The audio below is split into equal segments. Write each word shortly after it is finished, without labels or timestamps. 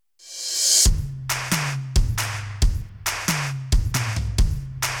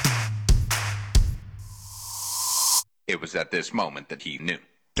It was at this moment that he knew.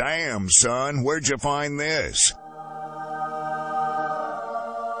 Damn, son, where'd you find this?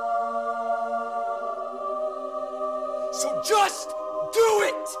 So just do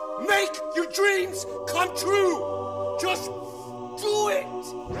it! Make your dreams come true! Just do it!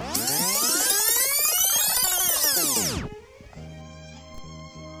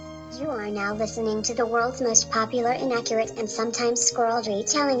 You are now listening to the world's most popular, inaccurate, and sometimes squirreled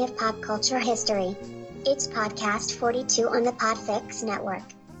retelling of pop culture history. It's Podcast 42 on the Podfix Network.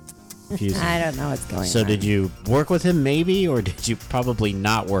 Confusing. I don't know what's going on. So did you work with him maybe, or did you probably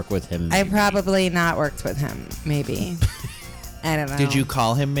not work with him maybe? I probably not worked with him, maybe. I don't know. Did you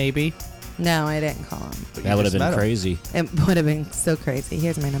call him maybe? No, I didn't call him. That would have been crazy. It would have been so crazy.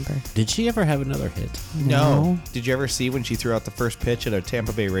 Here's my number. Did she ever have another hit? No. Did you ever see when she threw out the first pitch at a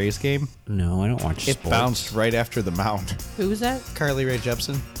Tampa Bay Rays game? No, I don't watch It sports. bounced right after the mound. Who was that? Carly Rae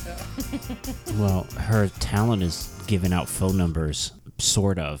Jepsen. Well, her talent is giving out phone numbers,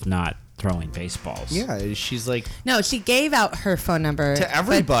 sort of, not throwing baseballs. Yeah, she's like... No, she gave out her phone number to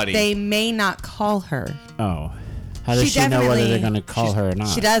everybody. But they may not call her. Oh. How does she know whether they're going to call her or not?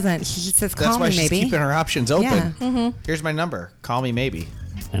 She doesn't. She just says, call me, maybe. That's why she's keeping her options open. Yeah. Mm-hmm. Here's my number. Call me, maybe.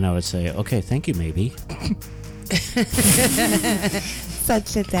 And I would say, okay, thank you, maybe.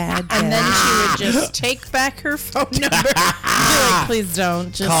 Such a dad. And then she would just take back her phone number. Like, please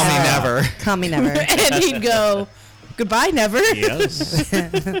don't. Just call me never. Call me never. And he'd go, goodbye, never. Yes.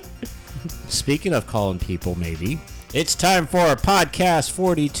 Speaking of calling people, maybe. It's time for Podcast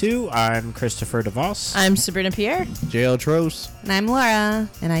 42. I'm Christopher DeVos. I'm Sabrina Pierre. JL Trost. And I'm Laura.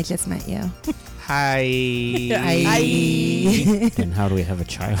 And I just met you. Hi. And how do we have a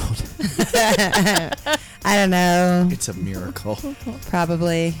child? I don't know. It's a miracle.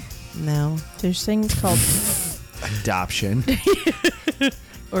 Probably. No. There's things called Adoption.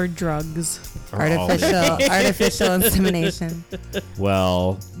 or drugs. Artificial insemination.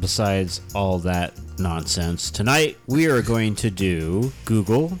 Well, besides all that nonsense, tonight we are going to do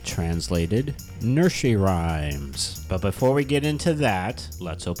Google translated nursery rhymes. But before we get into that,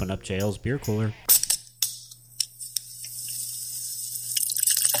 let's open up JL's beer cooler.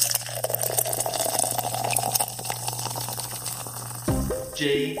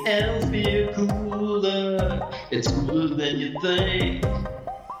 JL's beer cooler, it's cooler than you think.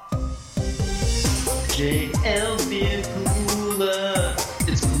 JL's beer cooler,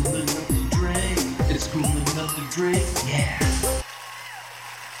 it's cool enough to drink. It's cool enough to drink, yeah.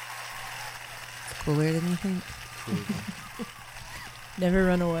 It's cooler than you think. Never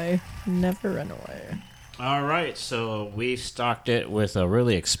run away. Never run away. All right, so we stocked it with a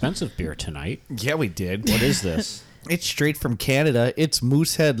really expensive beer tonight. Yeah, we did. What is this? It's straight from Canada. It's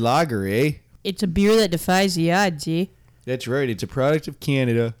Moosehead Lager, eh? It's a beer that defies the odds, eh? That's right. It's a product of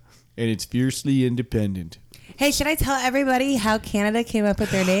Canada, and it's fiercely independent. Hey, should I tell everybody how Canada came up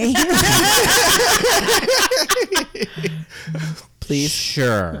with their name? Please.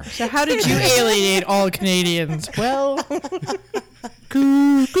 Sure. So how did you alienate all Canadians? Well,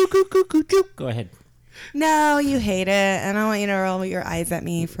 Go ahead. No, you hate it. I don't want you to roll your eyes at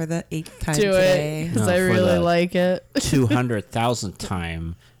me for the 8th time do today. it, because No, I for really the like it. 200,000th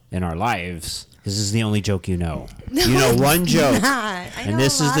time in our lives. This is the only joke you know. You know one joke, and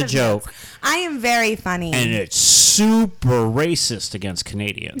this is the joke. Jokes. I am very funny. And it's super racist against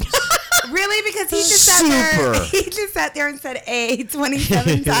Canadians. Really? Because he just sat there and said A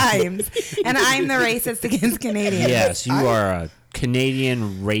 27 times. And I'm the racist against Canadians. Yes, you are a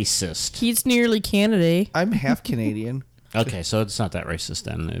Canadian racist. He's nearly Canada. I'm half Canadian. Okay, so it's not that racist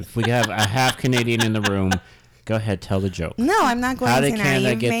then. If we have a half Canadian in the room, go ahead, tell the joke. No, I'm not going How to did now. Canada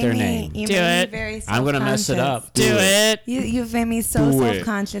You've get made their me- name? you Do made me it. very I'm going to mess it self-conscious. up. Do it. You've made me so Do it.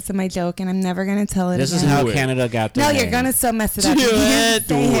 self-conscious of my joke, and I'm never going to tell it This again. is how Do it. Canada got their No, name. you're going to so mess it up. Do You can't it.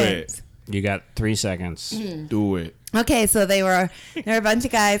 say Do it. You got 3 seconds. Do it. Okay, so there were a bunch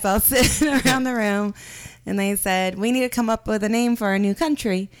of guys all sitting around the room, and they said, we need to come up with a name for our new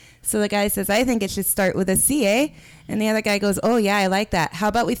country. So the guy says, I think it should start with a C-A. And the other guy goes, oh, yeah, I like that. How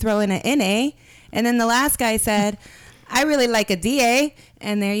about we throw in an N-A? And then the last guy said, I really like a D-A.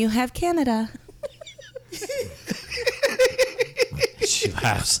 And there you have Canada. She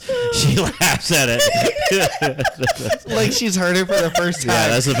laughs. She laughs at it. Like she's heard it for the first time. Yeah,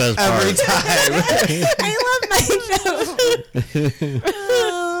 that's the best part. Every time. I love my joke.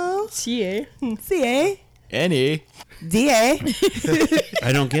 Oh, CA. C-A. Any. D-A.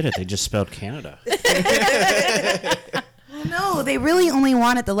 I don't get it. They just spelled Canada. No, they really only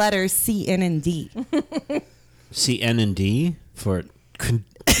wanted the letters C, N, and D. C, N, and D for...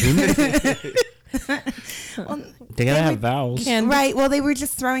 They gotta have vowels. Right. Well, they were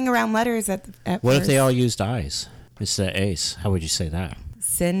just throwing around letters at What if first. they all used eyes? It's the Ace. How would you say that?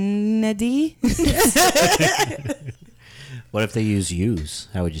 Cindy? What if they use use?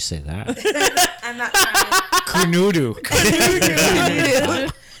 How would you say that? I'm not trying Canudo.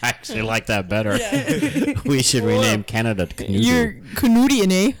 I actually like that better. We should rename Canada to Canudo. You're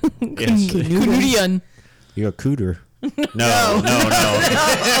Canadian, eh? Yes. Canadian. You're a cooter. No, that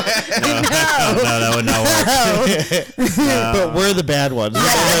would not work. But we're the bad ones. We're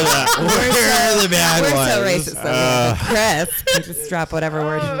the bad We're ones. so racist. Though. Chris, you just drop whatever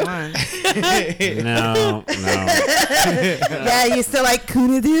word you want. No. Yeah, you still like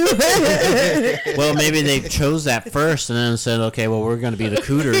Coonadoo? Well, maybe they chose that first and then said, okay, well, we're going to be the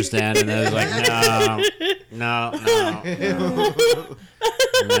cooters then. And it was like, no,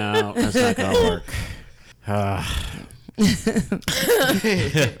 that's not going to work.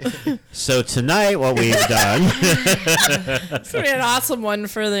 So tonight, what we've done. It's going to be an awesome one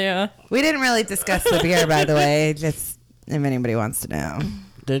for the... We didn't really discuss the beer, by the way, just if anybody wants to know.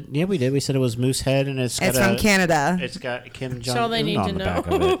 Yeah, we did. We said it was Moosehead, and it's from Canada. It's got Kim That's all they Jong-un need on to the know. back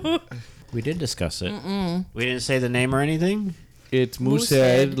of it. We did discuss it. We didn't say the name or anything. It's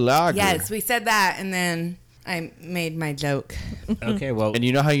Moosehead Lager. Yes, we said that, and then I made my joke. Okay, well, And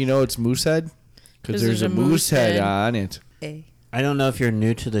you know how you know it's Moosehead? Because there's a moose head on it. I don't know if you're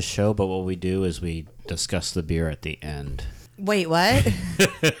new to the show, but what we do is we discuss the beer at the end. Wait, what?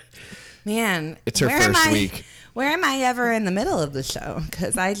 Man, It's her first week. Where am I ever in the middle of the show?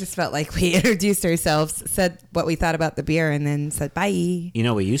 Because I just felt like we introduced ourselves, said what we thought about the beer, and then said bye. You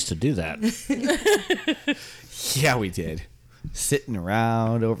know, we used to do that. Yeah, we did. Sitting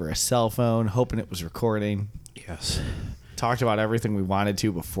around over a cell phone, hoping it was recording. Yes. Talked about everything we wanted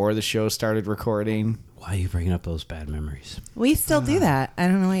to before the show started recording. Why are you bringing up those bad memories? We still do that. I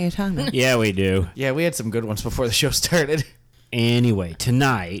don't know what you're talking about. Yeah, we do. Yeah, we had some good ones before the show started. Anyway,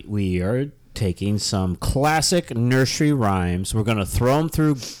 tonight we are taking some classic nursery rhymes. We're going to throw them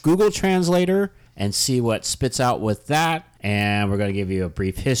through Google Translator and see what spits out with that. And we're going to give you a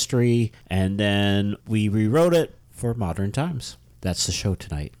brief history. And then we rewrote it for modern times. That's the show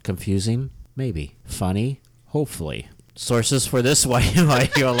tonight. Confusing? Maybe. Funny? Hopefully. Sources for this? Why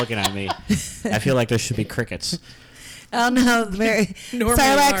you're looking at me? I feel like there should be crickets. Oh, no. Normally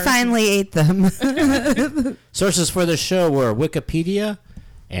Sarlacc large. finally ate them. Sources for this show were Wikipedia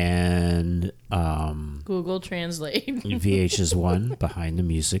and Google Translate. VH's one, Behind the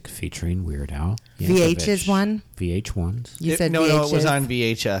Music, featuring Weird Al. VH is one? VH1s. You said no, VHS. it was on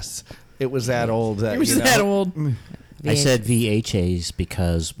VHS. It was that old. It was that old. I said VHAs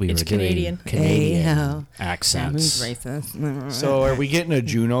because we It's were doing Canadian. Canadian Hey, ho. accents. Who's racist? So are we getting a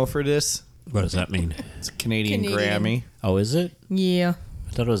Juno for this? What does that mean? It's a Canadian Canadian. Grammy. Oh, is it? Yeah.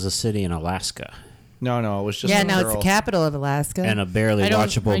 I thought it was a city in Alaska No, it was just Yeah, a no, girl. it's the capital of Alaska. and a barely I don't-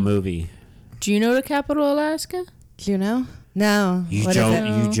 watchable movie. Do you know the capital of Alaska? Juno? No. You What is don't,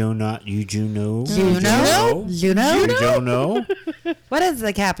 it? you do not, you do know. Juno? Juno? You don't know. What is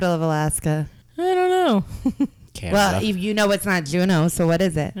the capital of Alaska? I don't know. Canada. Well, you know it's not Juno, so what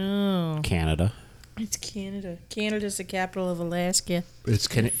is it? Oh. Canada. It's Canada. Canada's the capital of Alaska. It's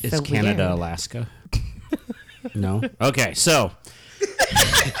so Canada, weird. Alaska. No. Okay, so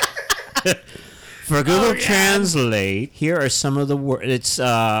for Google Translate, here are some of the words. It's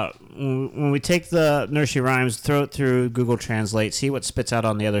when we take the nursery rhymes, throw it through Google Translate, see what spits out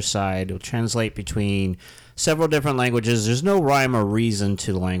on the other side. It'll translate between several different languages. There's no rhyme or reason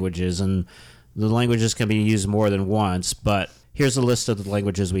to the languages, and the languages can be used more than once. But here's a list of the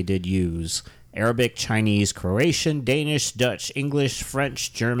languages we did use: Arabic, Chinese, Croatian, Danish, Dutch, English,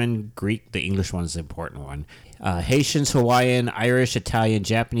 French, German, Greek. The English one's the important one. Haitians, Hawaiian, Irish, Italian,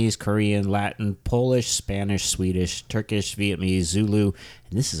 Japanese, Korean, Latin, Polish, Spanish, Swedish, Turkish, Vietnamese, Zulu.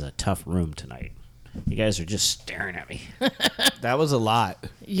 And this is a tough room tonight. You guys are just staring at me. That was a lot.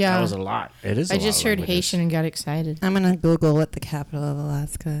 Yeah. That was a lot. It is a I lot just of heard languages. Haitian and got excited. I'm going to Google what the capital of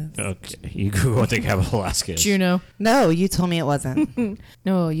Alaska is. Okay. You Google what the capital of Alaska is. Juno. No, you told me it wasn't.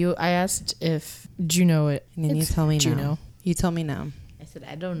 No, I asked if Juno it. And then you It's told me Juno. no. You told me no. I said,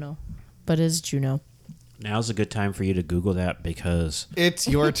 I don't know. But it's Juno. Now's a good time for you to Google that because It's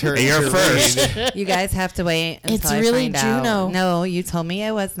your turn. you're to first. read. You guys have to wait until It's I really find out. Juno. No, you told me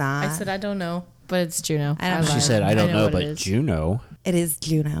it was not. I said, I don't know. But it's Juno. I don't know. She lied. said, I don't know, what but it is. Juno. It is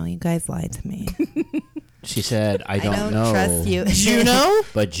Juno. You guys lied to me. She said, I I don't don't know. trust you. Juno?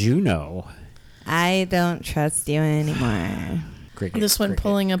 But Juno. I don't trust you anymore. Cricket, This one cricket,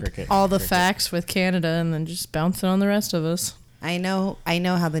 pulling up cricket, all the cricket. facts with Canada and then just bouncing on the rest of us. I know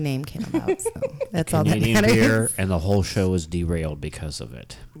how the name came about, so that's all that Canadian matters. beer, and the whole show was derailed because of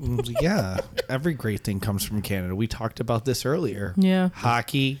it. Yeah, every great thing comes from Canada. We talked about this earlier. Yeah.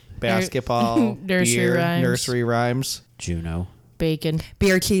 Hockey, basketball, Nursery beer, rhymes. nursery rhymes, Juno. Bacon.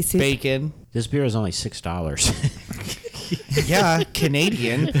 Beer cheese soup. bacon. This beer is only $6. Yeah,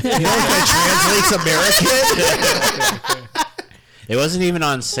 Canadian. You know what that translates American? It wasn't even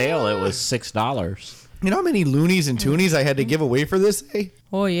on sale. It was $6. You know how many loonies and toonies I had to give away for this day?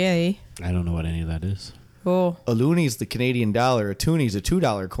 Oh, yay. I don't know what any of that is. Oh. A loonie's the Canadian dollar. A toonie's a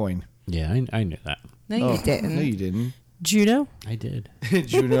 $2 coin. Yeah, I knew that. No, you didn't. No, you didn't. Juno? I did.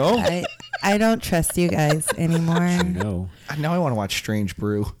 Did you know? I don't trust you guys anymore. No. Now I want to watch Strange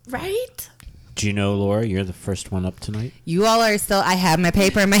Brew. Right? Do you know, Laura, you're the first one up tonight? You all are still. I have my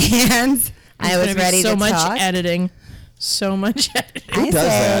paper in my hands. I was Gonna be ready so to much talk. editing. So much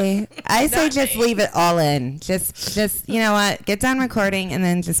editing. I say just leave it all in. Just you know what? Get done recording and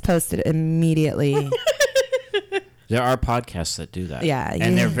then just post it immediately. There are podcasts that do that. Yeah,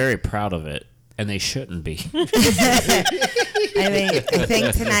 And they're very proud of it. And they shouldn't be. I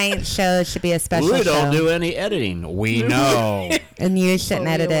think tonight's show should be a special We don't show. do any editing. We know. And you shouldn't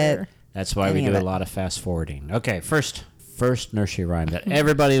edit it. That's why we Any do of a it. lot of fast forwarding. Okay, first nursery rhyme that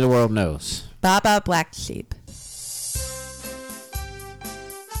everybody in the world knows. Baba Black Sheep.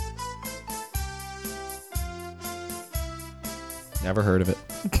 Never heard of it.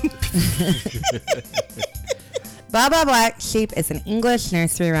 Baba Black Sheep is an English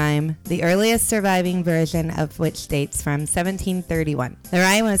nursery rhyme, the earliest surviving version of which dates from 1731. The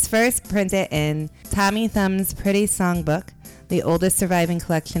rhyme was first printed in Tommy Thumb's Pretty Songbook, the oldest surviving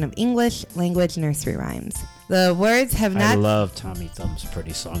collection of English language nursery rhymes. The words have I not... love Tommy Thumb's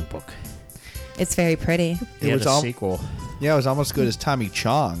Pretty Songbook. It's very pretty. It was was a all- sequel. Yeah, it was almost good as Tommy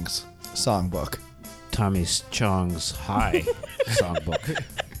Chong's songbook. Tommy's Chong's High Songbook.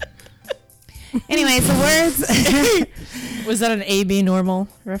 Anyways, the words... Was that an AB normal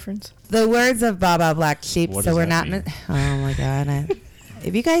reference? The words of Baba Black Sheep, What so does we're that not... mean? Oh my God.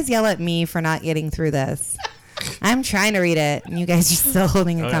 If you guys yell at me for not getting through this, I'm trying to read it, and you guys are still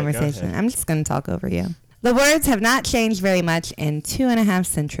holding a All right, go conversation. ahead. I'm just going to talk over you. The words have not changed very much in 2.5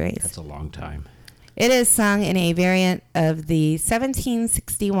 centuries. That's a long time. It is sung in a variant of the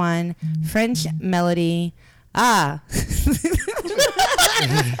 1761 French melody, Ah.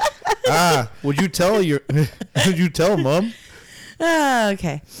 Would you tell Mom?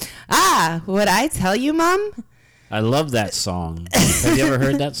 Okay. Ah, would I tell you, Mom? I love that song. Have you ever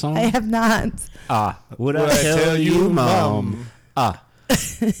heard that song? I have not. Would I tell you, Mom?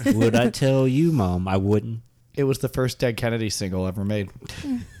 Would I tell you, Mom? I wouldn't. It was the first Dead Kennedy single ever made.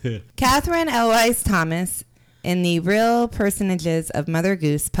 Catherine Elwise Thomas, in the Real Personages of Mother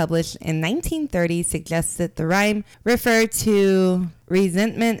Goose, published in 1930, suggests that the rhyme referred to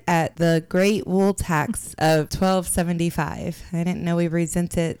resentment at the Great Wool Tax of 1275. I didn't know we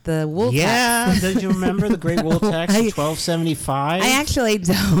resented the wool tax. Did you remember the Great Wool Tax of 1275? I actually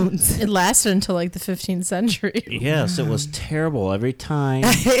don't. It lasted until like the 15th century. Yes, it was terrible. Every time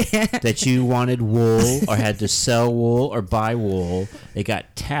that you wanted wool or had to sell wool or buy wool, it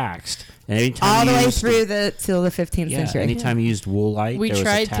got taxed. And anytime All the you way used through till the 15th yeah, century. anytime you used woolite, We there was a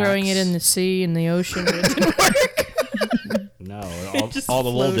tried throwing tax. it in the sea, in the ocean, but it didn't work. No, just all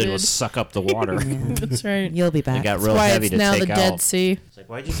the wool did floated. was suck up the water. That's right. You'll be It back. got That's real why heavy it's to now take the out. Dead Sea. It's like,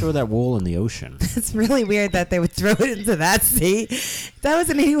 why'd you throw that wool in the ocean? It's really weird that they would throw it into that sea. That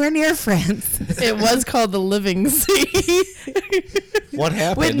wasn't anywhere near France. It was called the Living Sea. What With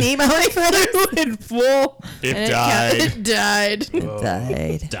happened? Nemo in it. In full. It And died. It died.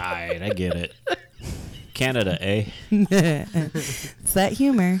 Died. Died. I get it. Canada, eh? It's that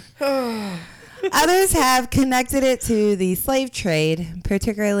humor. Others have connected it to the slave trade,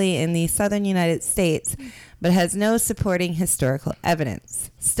 particularly in the southern United States, but has no supporting historical evidence.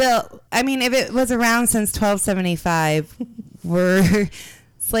 Still, I mean, if it was around since 1275, were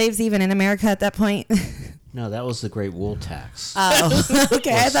slaves even in America at that point? No, that was the Great Wool Tax. Oh,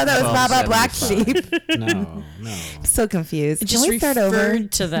 okay. I thought that was Baba Black Sheep. 1275. No. I'm so confused. It Can just we start over?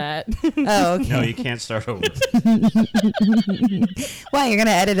 referred to that. Oh, okay. No, you can't start over. Well, you're going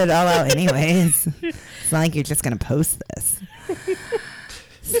to edit it all out anyways. It's not like you're just going to post this.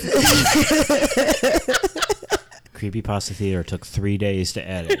 Creepypasta Theater took 3 days to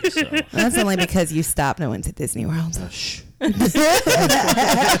edit. So. That's only because you stopped and went to Disney World. Shh. No,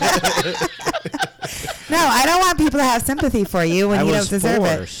 I don't want people to have sympathy for you when I you don't was deserve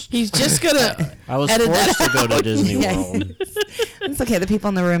it. forced. He's just gonna I was edit forced that to go to Disney Yeah. World. I'm It's okay. The people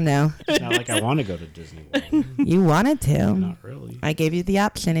in the room know. It's not like I want to go to Disney World. You wanted to. Not really. I gave you the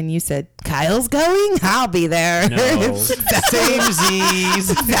option, and you said, Kyle's going? I'll be there. No. Samesies.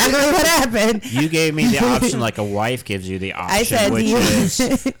 Exactly what happened. You gave me the option like a wife gives you the option, I said, which you- is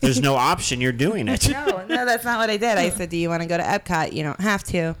there's no option. You're doing it. No, that's not what I did. I said, do you want to go to Epcot? You don't have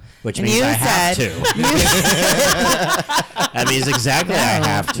to. Which And means you I have said- to. That means exactly I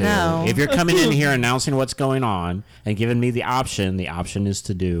have to. no. If you're coming in here announcing what's going on and giving me the option is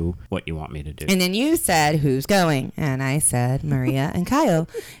to do what you want me to do. And then you said, who's going? And I said, Maria and Kyle.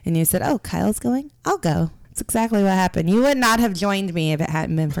 And you said, oh, Kyle's going? I'll go. That's exactly what happened. You would not have joined me if it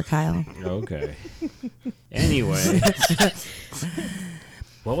hadn't been for Kyle. Okay. Anyway.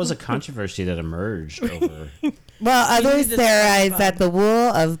 What was a controversy that emerged over? Well, others the theorize top that the wool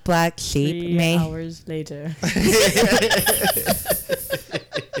of black sheep 3 may... hours later.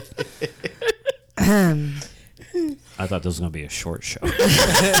 I thought this was going to be a short show.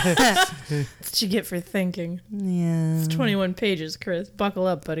 That's what you get for thinking. Yeah. 21 pages, Chris. Buckle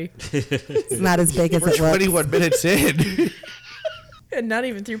up, buddy. It's not as big as We're it looks. 21 minutes in. And not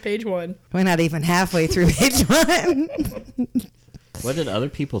even through page 1. We're not even halfway through page 1. What did other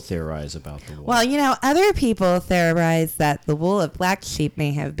people theorize about the wool? Well, you know, other people theorize that the wool of black sheep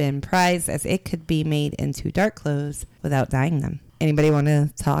may have been prized as it could be made into dark clothes without dyeing them. Anybody want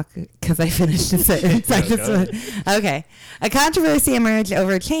to talk? Because I finished the sentence. Okay. A controversy emerged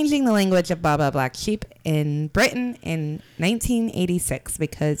over changing the language of Baba Black Sheep in Britain in 1986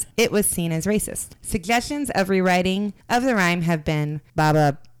 because it was seen as racist. Suggestions of rewriting of the rhyme have been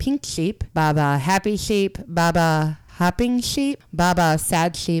Baba Pink Sheep, Baba Happy Sheep, Baba Hopping Sheep, Baba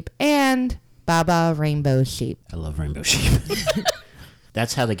Sad Sheep, and Baba Rainbow Sheep. I love rainbow sheep.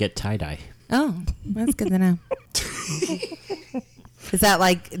 That's how they get tie-dye. Oh, that's good to know. Is that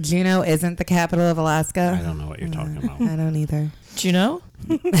like Juneau isn't the capital of Alaska? I don't know what you're talking about. I don't either. Do you know?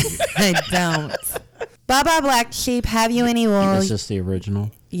 I don't. Baba Black Sheep, have you any wool? Is this the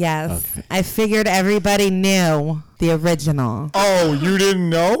original? Yes. Okay. I figured everybody knew the original. Oh, you didn't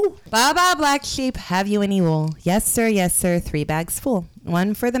know? Baba Black Sheep, have you any wool? Yes, sir, 3 bags full.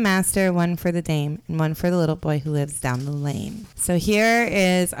 1 for the master, 1 for the dame, and 1 for the little boy who lives down the lane. So here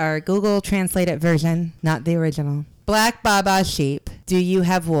is our Google translated version, not the original. Black Baba Sheep, do you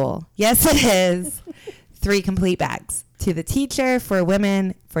have wool? Yes, it is. 3 complete bags. To the teacher, for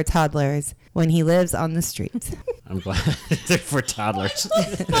women, for toddlers, when he lives on the street. I'm glad they're for toddlers.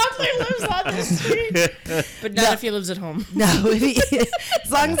 Toddler lives on the street. But not if he lives at home. No,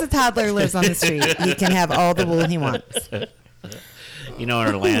 as long as the toddler lives on the street, he can have all the wool he wants. You know,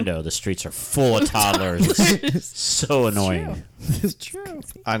 in Orlando, the streets are full of toddlers. It's so annoying. It's true.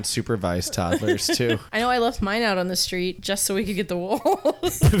 Unsupervised toddlers, too. I know I left mine out on the street just so we could get the wool.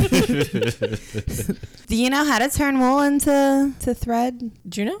 Do you know how to turn wool into thread?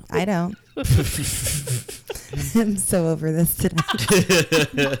 Do you know? I don't. I'm so over this today.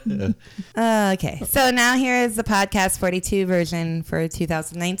 Okay, so now here is the podcast 42 version for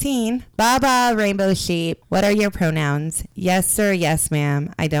 2019. Baba Rainbow Sheep, what are your pronouns? Yes, sir. Yes,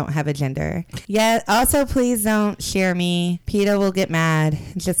 ma'am. I don't have a gender. Yeah. Also, please don't share me. PETA will get mad.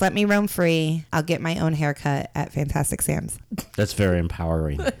 Just let me roam free. I'll get my own haircut at Fantastic Sam's. That's very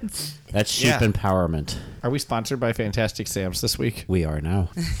empowering. That's sheep Yeah. empowerment. Are we sponsored by Fantastic Sam's this week? We are now.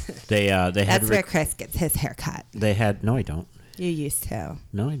 They had That's where Chris gets his haircut. they had no, I don't. You used to.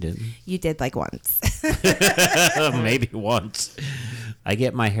 No, I didn't. You did like once. Maybe once. I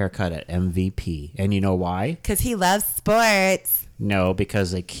get my haircut at MVP, and you know why? Because he loves sports. No,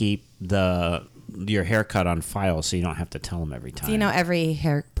 because they keep your haircut on file, so you don't have to tell them every time. Do you know every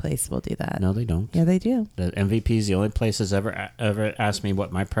hair place will do that? No, they don't. Yeah, they do. The MVP is the only place that's ever asked me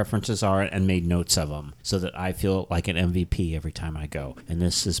what my preferences are and made notes of them, so that I feel like an MVP every time I go. And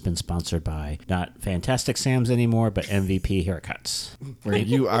this has been sponsored by not Fantastic Sam's anymore, but MVP Haircuts Where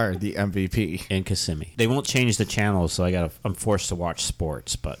you are the MVP. in Kissimmee. They won't change the channel, so I'm forced to watch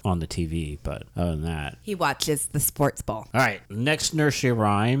sports, but on the TV. But other than that, He watches the sports ball. all right. Next nursery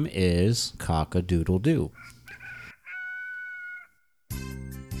rhyme is cock-a-doodle-doo.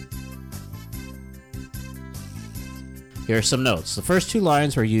 Here are some notes. The first 2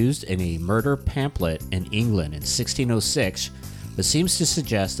 lines were used in a murder pamphlet in England in 1606, but seems to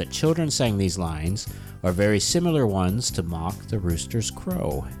suggest that children sang these lines are very similar ones to mock the rooster's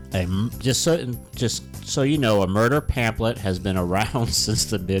crow. Just so you know, a murder pamphlet has been around since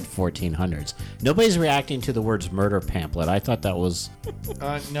the mid-1400s. Nobody's reacting to the words murder pamphlet. I thought that was...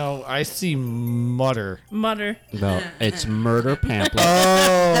 No, I see mutter. Mutter. No, it's murder pamphlet.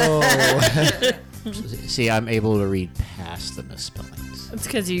 Oh. See, I'm able to read past the misspellings. That's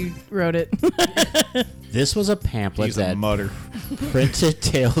because you wrote it. This was a pamphlet He's a that mutter. printed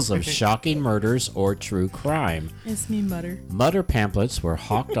tales of shocking murders or true crime. It's me, Mutter. Mutter pamphlets were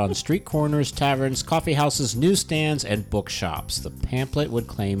hawked on street corners, taverns, coffee houses, newsstands, and bookshops. The pamphlet would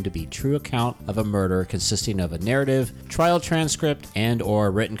claim to be true account of a murder consisting of a narrative, trial transcript, and or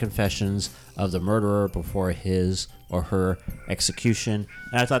written confessions of the murderer before his or her execution.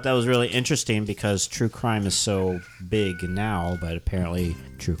 And I thought that was really interesting because true crime is so big now, but apparently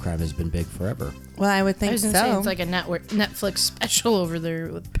true crime has been big forever. Well, I would I think was so. gonna say it's like a Netflix special over there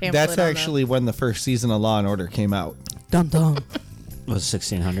with pamphlet. That's on actually when the first season of Law and Order came out. Dum dum. Was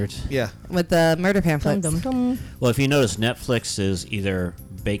 1600s? Yeah. With the murder the pamphlets. dum dum. Well, if you notice, Netflix is either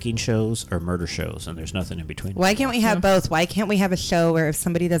baking shows or murder shows, and there's nothing in between. Why can't we have both? Why can't we have a show where if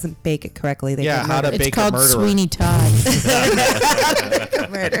somebody doesn't bake it correctly, they Yeah, get how to murdered? It's bake a called murderer. Sweeney Todd.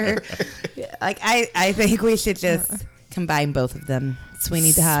 murder? Like I think we should just combine both of them.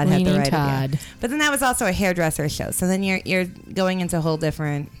 Sweeney Todd had the Sweeney right Todd. idea. But then that was also a hairdresser show. So then you're going into a whole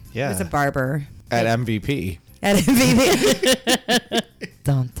different. Yeah. There's a barber At MVP. at MVP.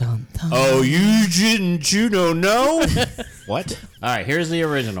 Dun dun dun. Oh, you don't know? What? All right, here's the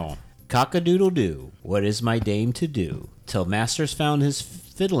original. Cock-a-doodle-doo, what is my dame to do? Till master's found his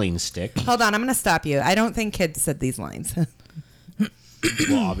fiddling stick. Hold on, I'm gonna stop you. I don't think kids said these lines.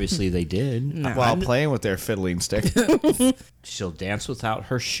 Well, obviously they did. While playing with their fiddling stick. She'll dance without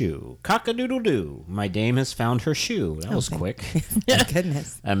her shoe. Cock-a-doodle-doo, my dame has found her shoe. That was quick. Thank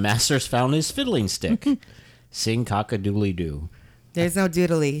goodness. And master's found his fiddling stick. Sing cock-a-doodly-doo. There's no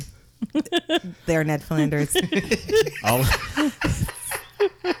doodly. There, Ned Flanders. All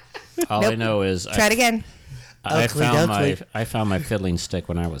I Nope. know is Try it again. I Oakley found dokley. I found my fiddling stick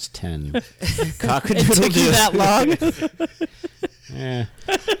when I was 10. It Cock-a-doodle-doo. took you that long? Yeah.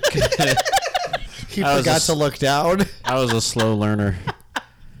 He I was forgot a- to look down. I was a slow learner.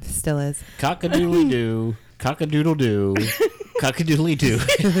 Still is. Cock-a-doodly-doo. Cock-a-doodle-doo. Cock-a-doodly-doo.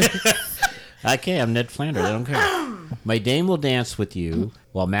 Okay, I'm Ned Flanders. I don't care. My dame will dance with you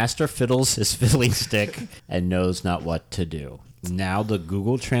while master fiddles his fiddling stick and knows not what to do. Now the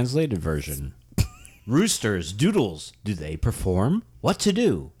Google translated version. Roosters, doodles, do they perform? What to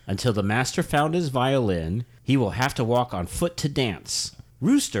do? Until the master found his violin, he will have to walk on foot to dance.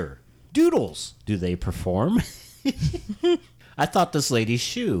 Rooster, doodles, do they perform? I thought this lady's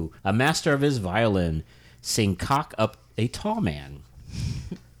shoe, a master of his violin, sing cock up a tall man.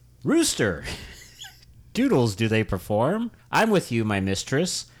 Rooster, doodles, do they perform? I'm with you, my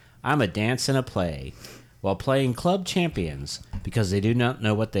mistress. I'm a dance and a play, while playing club champions, because they do not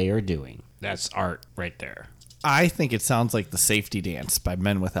know what they are doing. That's art right there. I think it sounds like the safety dance by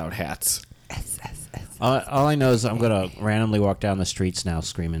Men Without Hats. All I know is I'm going to randomly walk down the streets now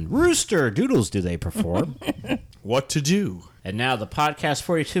screaming, Rooster, doodles, do they perform? What to do? And now the Podcast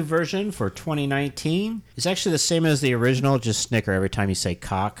 42 version for 2019 is actually the same as the original, just snicker every time you say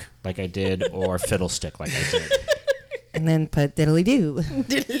cock, like I did, or fiddlestick, like I did. And then put diddly do.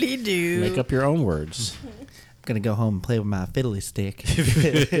 Diddly do. Make up your own words. I'm going to go home and play with my fiddly stick.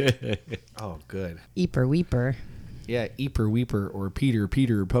 Oh, good. Eeper weeper. Yeah, Eeper Weeper or Peter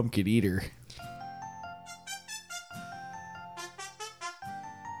Pumpkin Eater.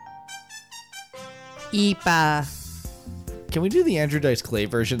 Eepa. Can we do the Andrew Dice Clay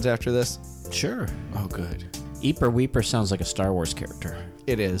versions after this? Sure. Oh, good. Eeper Weeper sounds like a Star Wars character.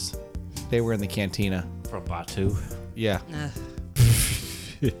 It is. They were in the cantina. From Batu. Yeah.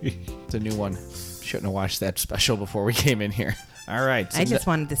 It's a new one. Shouldn't have watched that special before we came in here. All right. I just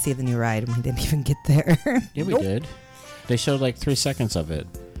wanted to see the new ride and we didn't even get there. Yeah, we did. They showed like 3 seconds of it.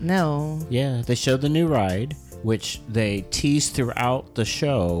 No. Yeah, they showed the new ride, which they teased throughout the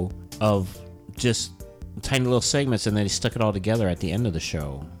show of just tiny little segments, and then they stuck it all together at the end of the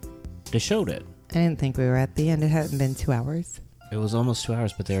show. They showed it. I didn't think we were at the end. It hadn't been 2 hours. It was almost 2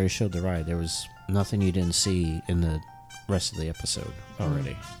 hours, but they already showed the ride. There was nothing you didn't see in the rest of the episode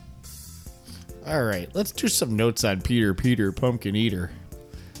already. All right. Let's do some notes on Peter Pumpkin Eater.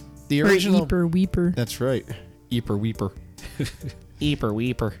 The original. Eeper weeper. That's right. Eeper Weeper. Eeper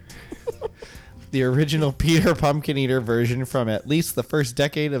Weeper. The original Peter Pumpkin Eater version from at least the first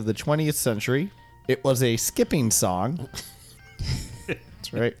decade of the 20th century. It was a skipping song.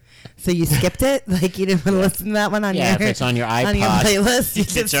 That's right. So you skipped it? Like you didn't want to listen to that one on Yeah, your if it's on your iPod. on your playlist? You If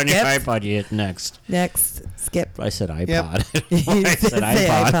just it's on your skipped? iPod, you hit next. Next. Skip. I said iPod. You I did said say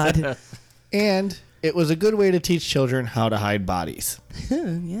iPod. iPod. And it was a good way to teach children how to hide bodies.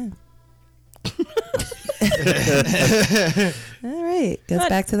 Yeah. All right. Goes What?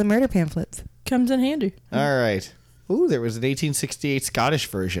 back to the murder pamphlets. Comes in handy. All right. Ooh, there was an 1868 Scottish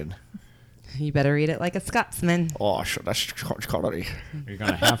version. You better read it like a Scotsman. Oh, sure, that's quality. You're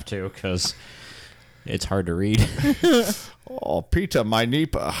gonna have to because it's hard to read. Oh, Peter, my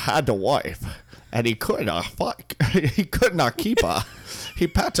neighbor, had a wife, and he could not fuck. He could not keep her. He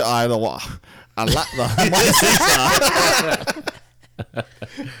pat her either way, and let the. I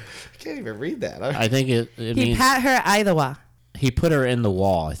can't even read that. I think it He means pat her either way. he put her in the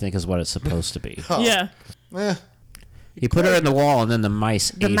wall. I think is what it's supposed to be. Yeah. He put her in the wall, and then the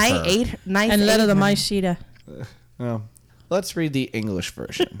mice The ate mice her. ate mice And let ate of the her. mice eat her. Well, let's read the English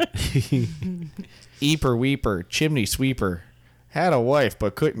version. Eeper weeper, chimney sweeper, had a wife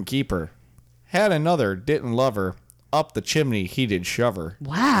but couldn't keep her. Had another, didn't love her. Up the chimney he did shove her.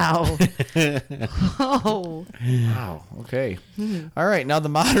 Wow. Oh. Wow. Okay. All right. Now the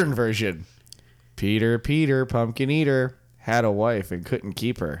modern version. Peter, pumpkin eater, had a wife and couldn't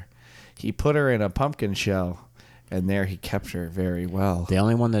keep her. He put her in a pumpkin shell, and there he kept her very well. The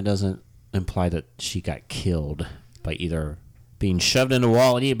only one that doesn't imply that she got killed by either being shoved in a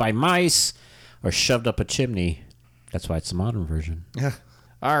wall and eaten by mice or shoved up a chimney. That's why it's the modern version.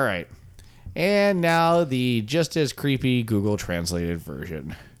 All right. And now the just as creepy Google translated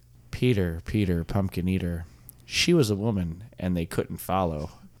version. Peter, pumpkin eater. She was a woman, and they couldn't follow.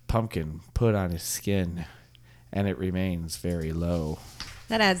 Pumpkin put on his skin, and it remains very low.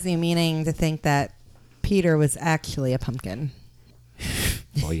 That adds new meaning to think that Peter was actually a pumpkin.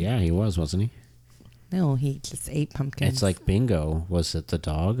 Well, yeah, he was, wasn't he? No, he just ate pumpkins. It's like bingo. Was it the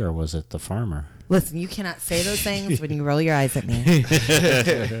dog or was it the farmer? Listen, you cannot say those things when you roll your eyes at me.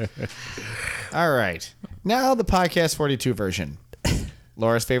 All right. Now the Podcast 42 version.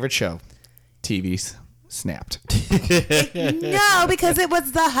 Laura's favorite show. TV's Snapped. No, because it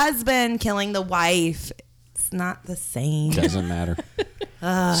was the husband killing the wife. It's not the same. Doesn't matter.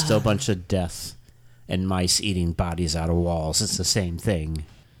 Still a bunch of death and mice eating bodies out of walls. It's the same thing.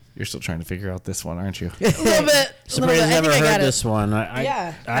 You're still trying to figure out this one, aren't you? A little bit. Somebody's never heard this one.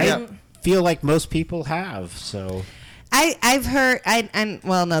 Yeah. I feel like most people have. So I've heard.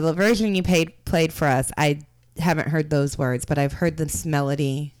 Well, no, the version you played for us. I haven't heard those words, but I've heard this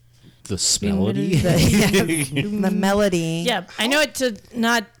melody. the melody. The melody. Yeah, I know it to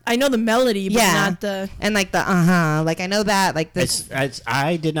not. I know the melody, but not the. And like the like I know that like this.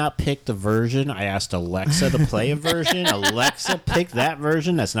 I did not pick the version. I asked Alexa to play a version. Alexa picked that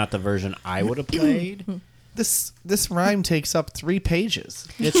version. That's not the version I would have played. This rhyme takes up 3 pages.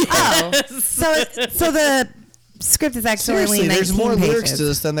 So the script is actually Seriously, only 19 there's more pages. lyrics to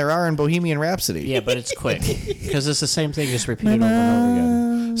this than there are in Bohemian Rhapsody. Yeah, but it's quick because it's the same thing, just repeated over and over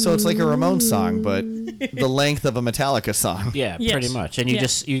again. So it's like a Ramones song, but the length of a Metallica song. Yeah, Yes. pretty much. And you Yeah.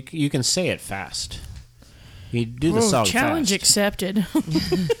 just you can say it fast. You do the song Challenge fast. accepted.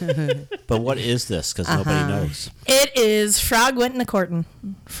 But what is this? Because nobody knows. It is Frog Went a Courtin'.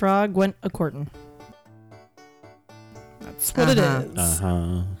 Frog Went a Courtin'. That's what it is.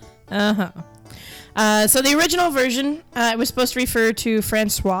 So the original version was supposed to refer to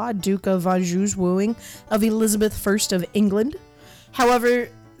Francois, Duke of Anjou's wooing of Elizabeth I of England. However,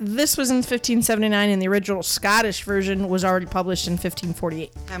 this was in 1579, and the original Scottish version was already published in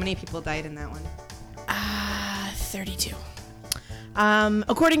 1548. How many people died in that one? 32.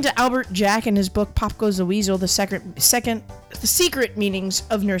 According to Albert Jack in his book Pop Goes the Weasel, the secret meanings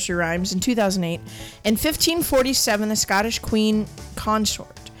of nursery rhymes in 2008, in 1547 the Scottish queen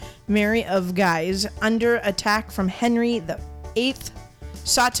consort Mary of Guise, under attack from Henry VIII,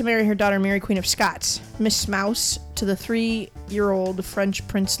 sought to marry her daughter Mary Queen of Scots, Miss Mouse, to the 3-year-old French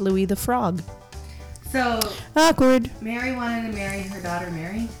Prince Louis the Frog. So Awkward. Mary wanted to marry her daughter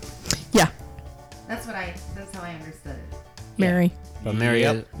Mary. Yeah, That's how I understood it. Mary. But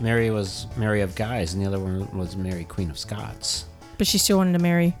Mary was Mary of Guise, and the other one was Mary Queen of Scots. But she still wanted to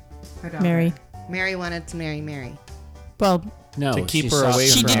marry Her daughter. Mary. Mary wanted to marry Mary. Well, No, To keep she her sought away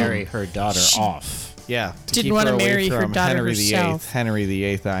to from- marry her daughter off. Yeah. To Didn't keep wanna her away marry her from daughter Henry herself. VIII. Henry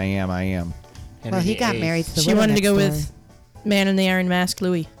VIII, I am. Henry Well, he got VIII. married to the she widow wanted to next go door. with Man in the Iron Mask,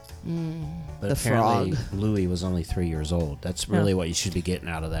 Louis. But the apparently frog. Louis was only 3 years old. That's really what you should be getting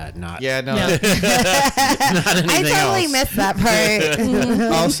out of that. Not Yeah, no. Yeah. not I anything totally else. missed that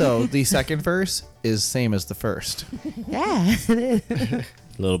part. Also, the second verse is same as the first. Yeah. A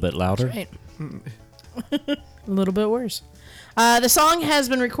little bit louder. Right. A little bit worse. The song has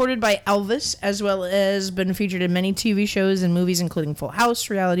been recorded by Elvis, as well as been featured in many TV shows and movies, including Full House,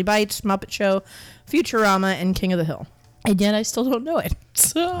 Reality Bites, Muppet Show, Futurama, and King of the Hill. And yet I still don't know it.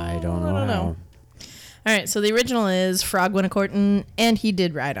 So I don't know. how. All right, so the original is Frog went a courtin', and he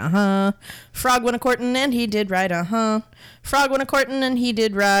did ride, Frog went a courtin', and he did ride, Frog went a courtin', and he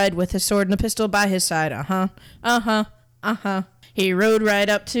did ride with his sword and a pistol by his side, He rode right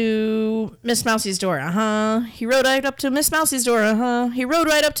up to Miss Mousie's door. He rode right up to Miss Mousie's door. He rode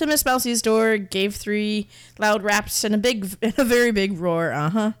right up to Miss Mousie's door. Gave 3 loud raps and a very big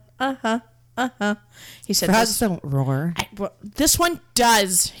roar. He said, Frogs don't roar. this one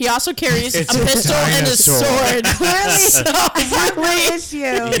does. He also carries a pistol and a sword. Clearly, So, I have no really,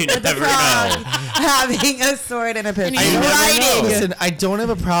 issue with the never frog know. having a sword and a pistol. he's riding. Listen, I don't have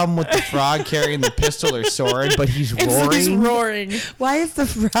a problem with the frog carrying the pistol or sword, but he's roaring. He's roaring. Why is the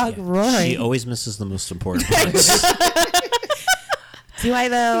frog roaring? She always misses the most important parts. Do I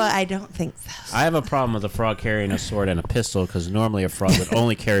though? I don't think so. I have a problem with a frog carrying a sword and a pistol because normally a frog would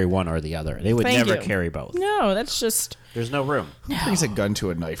only carry one or the other. They would Thank never you. carry both. No, that's just... There's no room. Brings a gun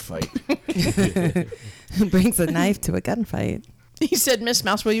to a knife fight. Brings a knife to a gunfight. He said, Miss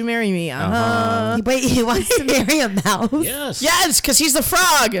Mouse, will you marry me? Wait, he wants to marry a mouse? Yes. Yes, because he's the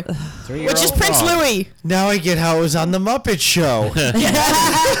frog, 3-year-old which is Prince frog. Louis. Now I get how it was on the Muppet Show.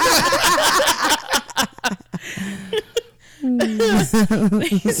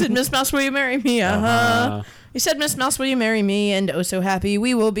 He said, Miss Mouse, will you marry me? He said, Miss Mouse, will you marry me? And oh, so happy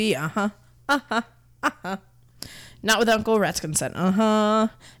we will be. Not with Uncle Rat's consent.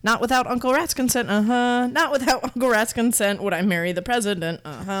 Not without Uncle Rat's consent. Not without Uncle Rat's consent would I marry the president.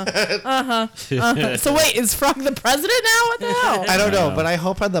 So wait, is Frog the president now? What the hell? I don't know, but I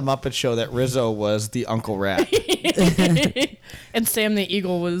hope on the Muppet Show that Rizzo was the Uncle Rat. And Sam the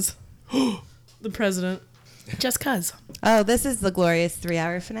Eagle was the president. Just cuz. Oh, this is the glorious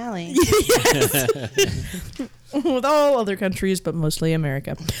 3-hour finale. With all other countries, but mostly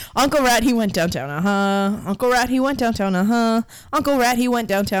America. Uncle Rat, he went downtown. Uncle Rat, he went downtown. Uncle Rat, he went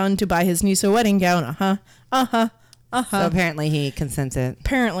downtown to buy his niece a wedding gown. So apparently he consented.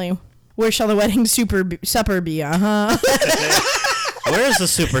 Apparently. Where shall the wedding supper be? Where's the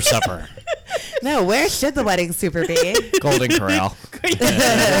super supper? No, where should the wedding super be? Golden Corral.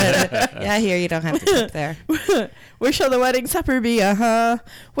 Yeah, here you don't have to tip there. Where shall the wedding supper be? Where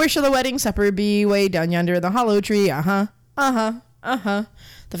shall the wedding supper be? Way down yonder in the hollow tree. The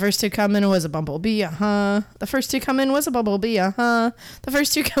first to come in was a bumblebee. The first to come in was a bumblebee. The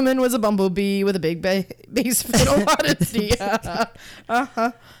first to come in was a bumblebee with a big bass fiddle modesty.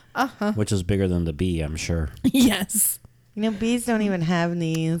 Which is bigger than the bee, I'm sure. Yes. You know, bees don't even have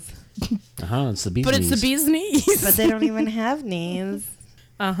knees. It's the bee's But it's the knees. bee's knees. But they don't even have knees.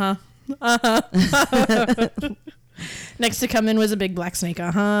 Next to come in was a big black snake.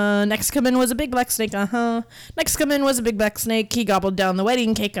 Next to come in was a big black snake. Next to come in was a big black snake. He gobbled down the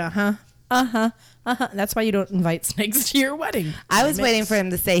wedding cake. That's why you don't invite snakes to your wedding. I was waiting for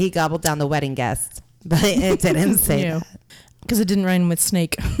him to say he gobbled down the wedding guest, but it didn't say that. Because it didn't rhyme with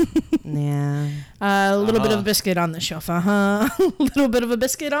snake. Yeah. A little bit of a biscuit on the shelf. A little bit of a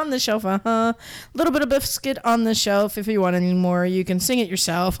biscuit on the shelf. A little bit of biscuit on the shelf. If you want any more, you can sing it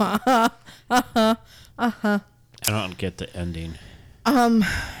yourself. I don't get the ending.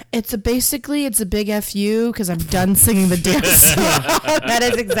 It's a big FU because I'm done singing the damn song. That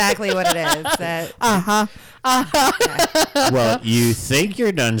is exactly what it is. Well, you think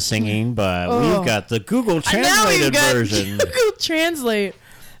you're done singing, but we've got the Google translated version. Google Translate.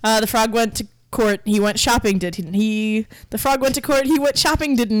 The frog went to court. He went shopping, didn't he? The frog went to court. He went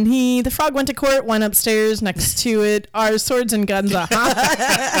shopping, didn't he? The frog went to court. Went upstairs. Next to it are swords and guns. He went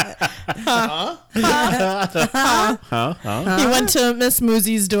to Miss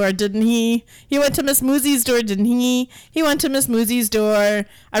Moosey's door, didn't he? He went to Miss Moosey's door, didn't he? He went to Miss Moosey's door.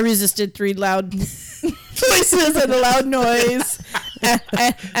 I resisted 3 loud voices and a loud noise. Oh,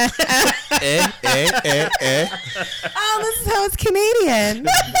 this is how it's Canadian.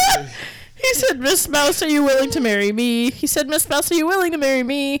 He said, Miss Mouse, are you willing to marry me? He said, Miss Mouse, are you willing to marry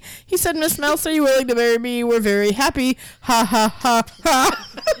me? He said, Miss Mouse, are you willing to marry me? We're very happy. Ha, ha, ha, ha.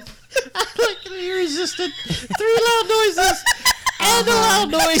 He resisted 3 loud noises And a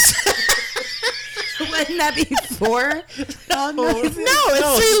loud noise. Wouldn't that be 4? Oh, no. No, it's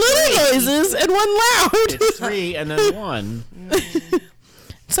 3 little noises and 1 loud. It's 3 and then 1.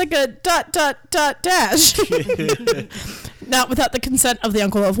 It's like a ... dash. Not without the consent of the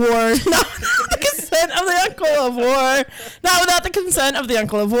uncle of war. Not without the consent of the uncle of war. Not without the consent of the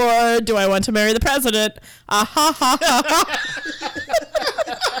uncle of war. Do I want to marry the president? Ah ha ha ha.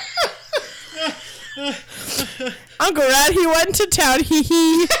 Uncle Rat, he went to town. Hee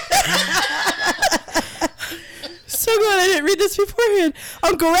hee. So glad I didn't read this beforehand.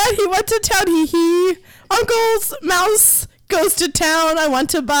 Uncle Rat, he went to town. Hee hee. Uncle's mouse goes to town. I want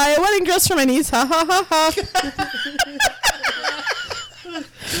to buy a wedding dress for my niece. Ha ha ha ha.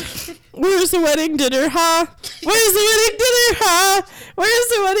 Where's the wedding dinner? Ha. Where's the wedding dinner? Ha. Where's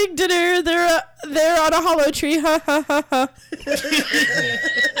the wedding dinner? there on a hollow tree. Ha ha ha ha.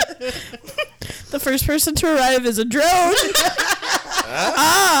 The first person to arrive is a drone.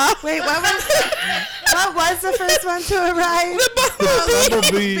 Wait, what was the first one to arrive?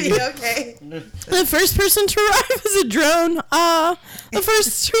 Bumblebee. Okay. The first person to arrive is a drone. The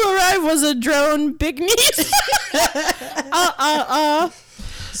first to arrive was a drone. Big knees.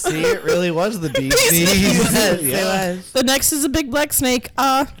 See, it really was the bee's It knees. was. The next is a big black snake.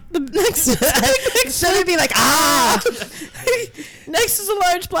 The next is a big black Should it be like, Next is a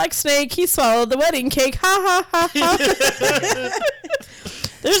large black snake. He swallowed the wedding cake. Ha ha ha ha.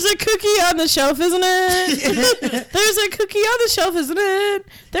 There's a cookie on the shelf, isn't it? There's a cookie on the shelf, isn't it?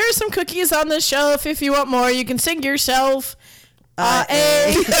 There are some cookies on the shelf. If you want more, you can sing yourself.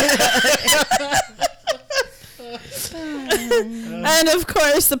 And of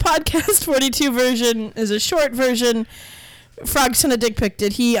course, the podcast 42 version is a short version. Frog sent a dick pic.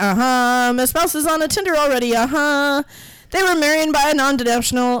 Did he? My spouse is on a Tinder already. They were married by a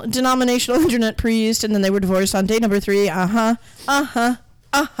non-denominational internet priest, and then they were divorced on day number 3.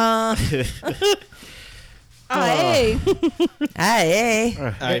 Hey.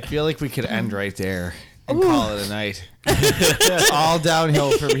 I feel like we could end right there and call it a night. All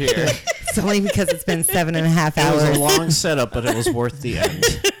downhill from here. It's only because it's been 7.5 It was hours. a long setup, but it was worth the end.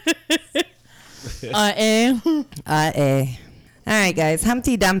 All right, guys.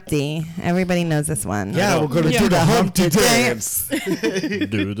 Humpty Dumpty. Everybody knows this one. Yeah, we're going to do the Humpty Dance.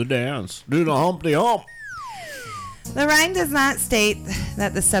 Do the dance. Do the Humpty Hump. The rhyme does not state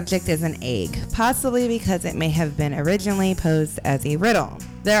that the subject is an egg, possibly because it may have been originally posed as a riddle.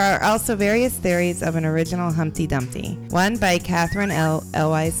 There are also various theories of an original Humpty Dumpty. One by Catherine L.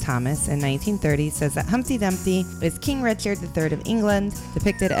 Elwise Thomas in 1930 says that Humpty Dumpty was King Richard III of England,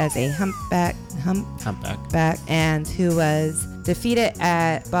 depicted as a humpback, and who was defeated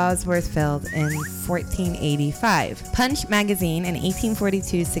at Bosworth Field in 1485. Punch magazine in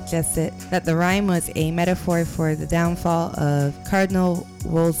 1842 suggested that the rhyme was a metaphor for the downfall of Cardinal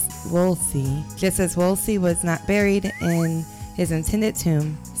Wolsey. Just as Wolsey was not buried in his intended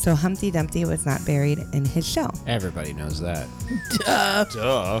tomb, so Humpty Dumpty was not buried in his shell. Everybody knows that.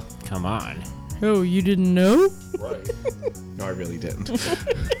 Duh. Come on. Oh, you didn't know? Right. No, I really didn't.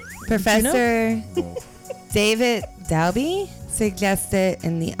 Professor David Dalby suggested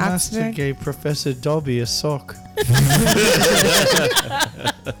in the Master Oxford... gave Professor Dobby a sock.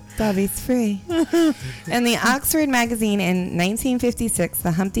 Dobby's free. In the Oxford magazine in 1956,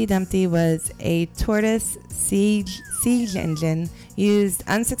 the Humpty Dumpty was a tortoise siege engine used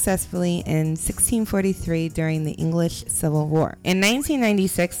unsuccessfully in 1643 during the English Civil War. In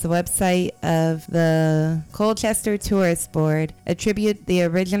 1996, the website of the Colchester Tourist Board attributed the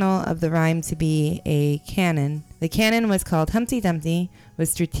original of the rhyme to be a cannon. The cannon was called Humpty Dumpty, was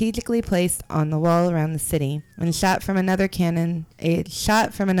strategically placed on the wall around the city. When a shot from another cannon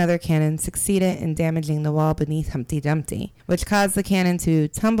succeeded in damaging the wall beneath Humpty Dumpty, which caused the cannon to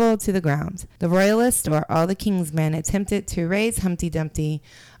tumble to the ground. The royalists, or all the king's men, attempted to raise Humpty Dumpty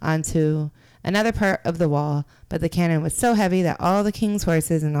onto another part of the wall, but the cannon was so heavy that all the king's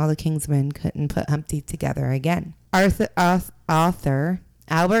horses and all the king's men couldn't put Humpty together again. Author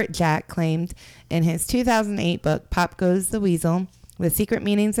Albert Jack claimed in his 2008 book, Pop Goes the Weasel, The Secret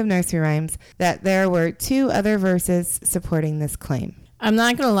Meanings of Nursery Rhymes, that there were 2 other verses supporting this claim. I'm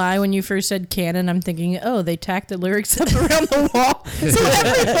not going to lie. When you first said canon, I'm thinking, oh, they tacked the lyrics up around the wall so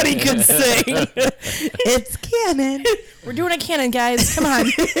everybody could sing. It's canon. We're doing a canon, guys. Come on.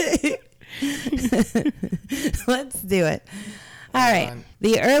 Let's do it. All right.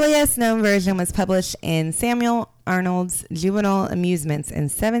 The earliest known version was published in Samuel Arnold's Juvenile Amusements in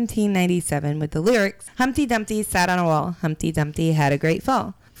 1797 with the lyrics, Humpty Dumpty sat on a wall, Humpty Dumpty had a great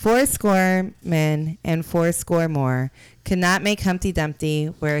fall. 80 men and 80 more could not make Humpty Dumpty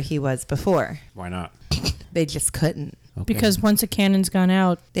where he was before. Why not? They just couldn't. Okay. Because once a cannon's gone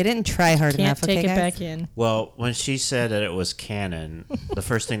out, They didn't try hard can't enough. take Okay, it guys? back in. Well, when she said that it was canon, the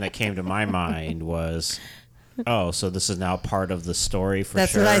first thing that came to my mind was, oh, so this is now part of the story for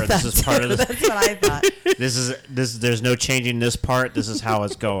That's sure. what I thought. This is part of the, That's what I thought. this. There's no changing this part. This is how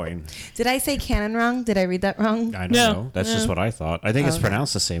it's going. Did I say canon wrong? Did I read that wrong? I don't No. know. That's just what I thought. I think it's Okay.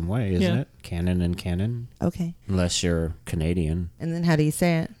 pronounced the same way, isn't Yeah. it? Canon and canon, Okay. unless you're Canadian. And then how do you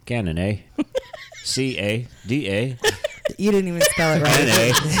say it? Canon, C-A-D-A. You didn't even spell it right.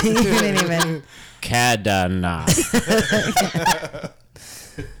 Canon, You didn't even. Cadana.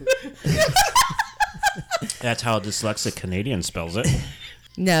 That's how a dyslexic Canadian spells it.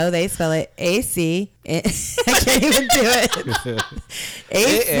 No, they spell it A-C. I can't even do it.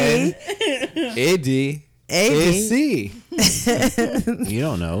 A-C. A-D. A-D. A-C. You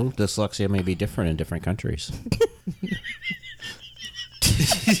don't know. Dyslexia may be different in different countries.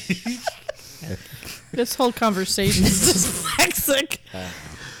 This whole conversation is dyslexic.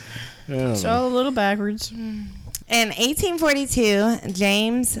 It's all a little backwards. In 1842,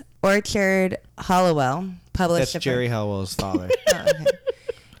 James Orchard Hollowell published That's Jerry Hallowell's father.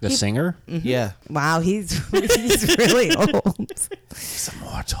 The singer? Yeah. Wow, he's really old. He's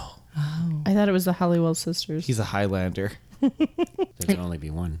immortal. I thought it was the Halliwell sisters. He's a Highlander. There can only be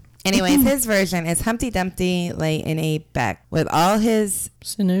one. Anyways, his version is Humpty Dumpty lay in a beck with all his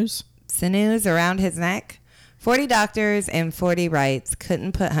sinews around his neck. 40 doctors and 40 rights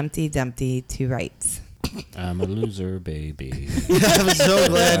couldn't put Humpty Dumpty to rights. I'm a loser, baby. I'm so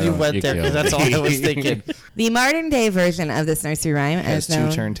glad you went You there because killed that's all me. I was thinking. The modern day version of this nursery rhyme Has is two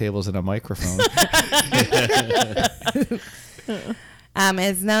known, turntables and a microphone.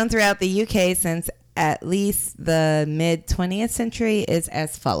 is known throughout the UK since at least the mid 20th century is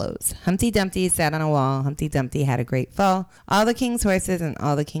as follows. Humpty Dumpty sat on a wall. Humpty Dumpty had a great fall. All the king's horses and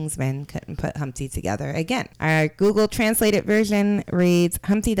all the king's men couldn't put Humpty together again. Our Google translated version reads,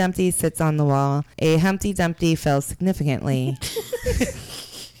 Humpty Dumpty sits on the wall. A Humpty Dumpty fell significantly.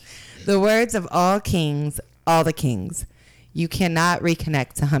 The words of all the kings. You cannot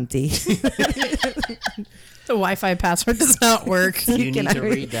reconnect to Humpty. The Wi-Fi password does not work. You need to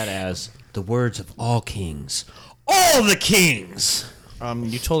read that as the words of all kings. All the kings!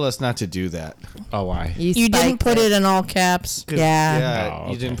 You told us not to do that. Oh, why? You didn't put it in all caps. Yeah.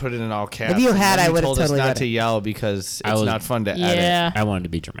 You didn't put it in all caps. If you had, And then I would've told us totally not read to it. yell because I it's was- not fun to edit. Yeah. I wanted to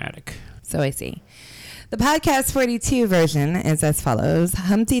be dramatic. So I see. The podcast 42 version is as follows.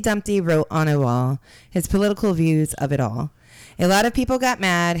 Humpty Dumpty wrote on a wall his political views of it all. A lot of people got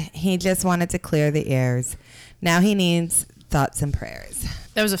mad. He just wanted to clear the airs. Now he needs thoughts and prayers.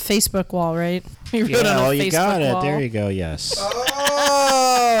 That was a Facebook wall, right? You wrote Yeah, on a oh, Facebook you got it. wall. There you go, yes.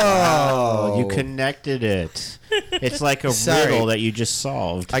 Oh, You connected it. It's like a Sorry. riddle that you just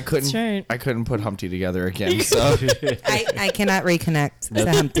solved. I couldn't. That's right. I couldn't put Humpty together again. So I cannot reconnect to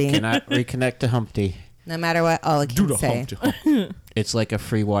Humpty. Cannot reconnect to Humpty. No matter what all can say. It's like a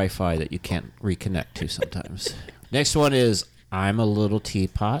free Wi-Fi that you can't reconnect to sometimes. Next one is I'm a Little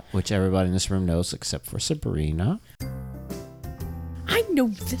Teapot, which everybody in this room knows except for Sabrina. I know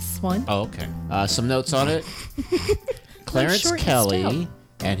this one. Oh, okay. Some notes on it. Clarence short and Kelly stout.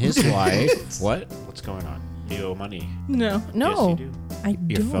 and his wife. What? What's going on? You owe money. No. Yes, you do. I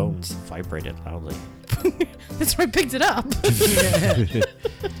Your don't. phone vibrated loudly. That's why I picked it up.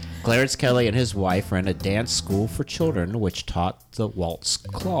 Clarence Kelly and his wife ran a dance school for children which taught the waltz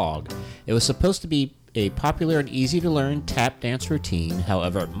clog. It was supposed to be a popular and easy to learn tap dance routine.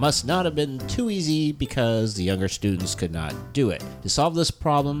 However, it must not have been too easy because the younger students could not do it. To solve this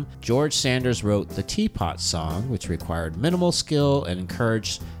problem, George Sanders wrote the Teapot Song, which required minimal skill and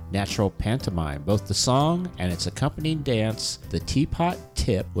encouraged natural pantomime. Both the song and its accompanying dance, the Teapot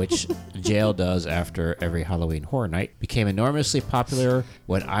Tip, which jail does after every Halloween Horror Night, became enormously popular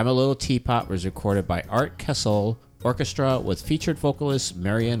when I'm a Little Teapot was recorded by Art Kessel Orchestra with featured vocalist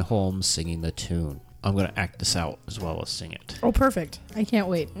Marianne Holmes singing the tune. I'm going to act this out as well as sing it. Oh, perfect. I can't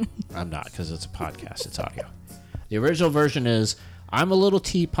wait. I'm not because it's a podcast, it's audio. The original version is I'm a little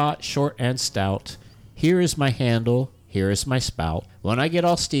teapot, short and stout. Here is my handle, here is my spout. When I get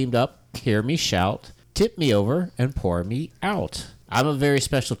all steamed up, hear me shout. Tip me over and pour me out. I'm a very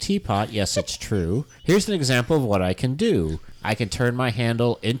special teapot, yes, it's true. Here's an example of what I can do. I can turn my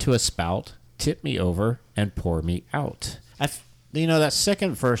handle into a spout, tip me over, and pour me out. That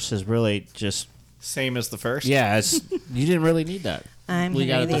second verse is really just... same as the first. Yeah, you didn't really need that. We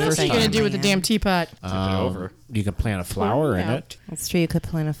got it the What else first are you going to time. do with the damn teapot? over. You can plant a flower in it. That's true. You could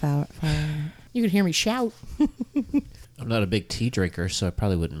plant a flower. You could hear me shout. I'm not a big tea drinker, so I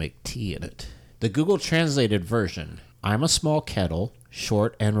probably wouldn't make tea in it. The Google translated version. I'm a small kettle,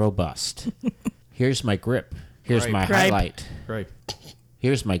 short and robust. Here's my grip. Here's Gripe. my Gripe. highlight. Right.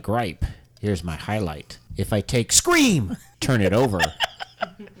 Here's my gripe. Here's my highlight. If I take scream, turn it over.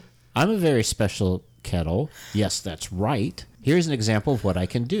 I'm a very special kettle. Yes, that's right. Here's an example of what I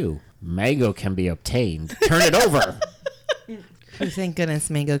can do. Mango can be obtained. Turn it over. Thank goodness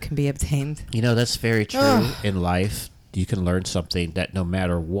mango can be obtained. That's very true in life. You can learn something that no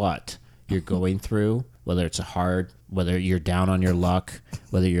matter what you're going through, whether it's whether you're down on your luck,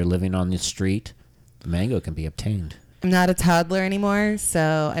 whether you're living on the street, mango can be obtained. I'm not a toddler anymore,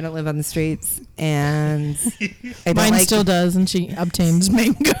 so I don't live on the streets, and I don't Mine like. still does, and she obtains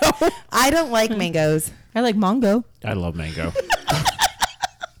mango. I don't like mangoes. I like mango. I love mango.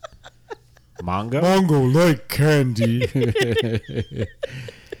 Mango? Mango like candy.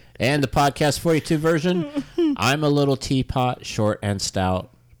 And the podcast 42 version, I'm a little teapot, short and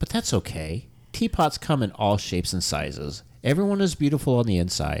stout, but that's okay. Teapots come in all shapes and sizes. Everyone is beautiful on the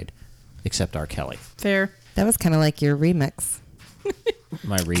inside, except R. Kelly. Fair. That was kind of like your remix.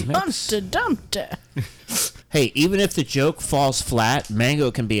 My remix? Dumpta. Hey, even if the joke falls flat, mango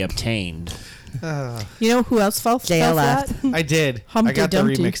can be obtained. You know who else fell JLF. flat? I did. Humpty I got the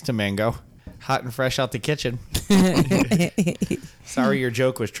Dumpty. remix to Mango. Hot and fresh out the kitchen. Sorry your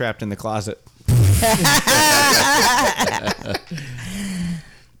joke was trapped in the closet.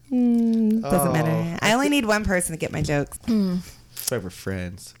 Doesn't matter. I only need one person to get my jokes. So we're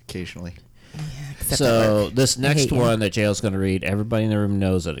friends occasionally. Except at So work. this I next hate you. one that Jail's going to read, everybody in the room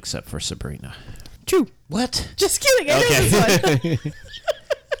knows it except for Sabrina. True. What? Just kidding. I know this one.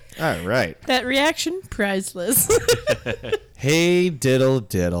 All right. That reaction, priceless. Hey, diddle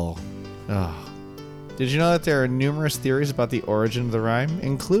diddle. Oh. Did you know that there are numerous theories about the origin of the rhyme,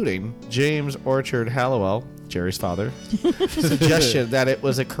 including James Orchard Hallowell, Jerry's father, suggestion that it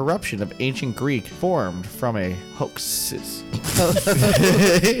was a corruption of ancient Greek formed from a hoaxes.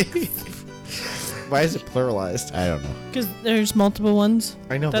 Why is it pluralized? I don't know. Because there's multiple ones.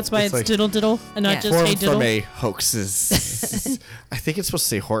 I know. That's but why it's like diddle diddle and not Yeah. just hey formed diddle. from a hoaxes. I think it's supposed to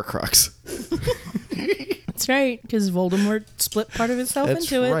say Horcrux. That's right. Because Voldemort split part of himself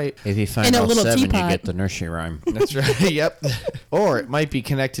That's into it. right. If you find In a all little 7, you teapot. get the nursery rhyme. That's right. Yep. Or it might be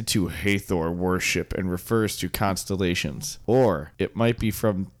connected to Hathor worship and refers to constellations. Or it might be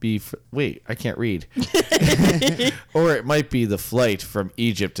from wait, I can't read. Or it might be the flight from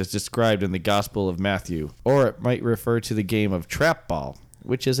Egypt as described in the Gospel of Matthew. Or it might refer to the game of trap ball,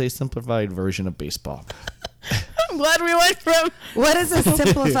 which is a simplified version of baseball. I'm glad we went from What is a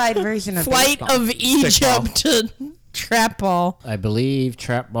simplified version of flight baseball? of Egypt to trap ball. I believe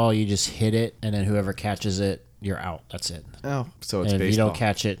trap ball, you just hit it, and then whoever catches it, you're out. That's it. Oh, so it's And if baseball. you don't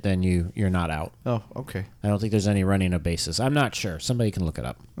catch it, then you're not out. Oh, okay. I don't think there's any running of bases. I'm not sure. Somebody can look it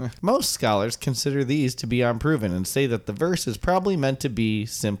up. Most scholars consider these to be unproven and say that the verse is probably meant to be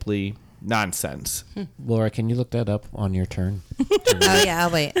simply nonsense. Laura, can you look that up on your turn? Oh, yeah,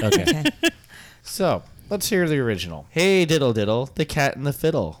 I'll wait. Okay. So, let's hear the original. Hey, diddle diddle, the cat and the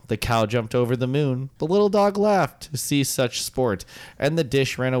fiddle. The cow jumped over the moon. The little dog laughed to see such sport, and the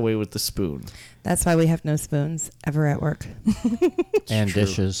dish ran away with the spoon. That's why we have no spoons ever at work. And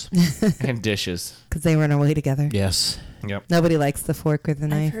dishes. And dishes. Because they run away together. Yes. Yep. Nobody likes the fork or the I've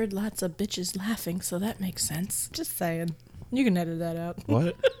knife. heard lots of bitches laughing, so that makes sense. Just saying. You can edit that out.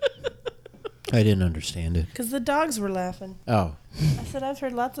 What? I didn't understand it. Because the dogs were laughing. Oh. I said I've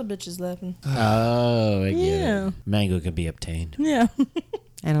heard lots of bitches laughing. Oh, I get Yeah. it. Mango can be obtained. Yeah.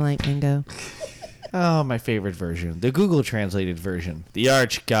 I don't like mango. Oh, my favorite version. The Google translated version. The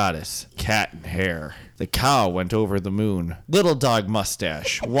arch goddess, cat and hare. The cow went over the moon. Little dog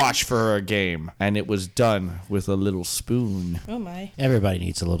mustache, watch for her game. And it was done with a little spoon. Oh my. Everybody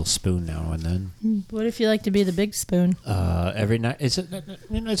needs a little spoon now and then. What if you like to be the big spoon? Every night,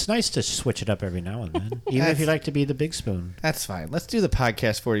 it's nice to switch it up every now and then, even if you like to be the big spoon. That's fine. Let's do the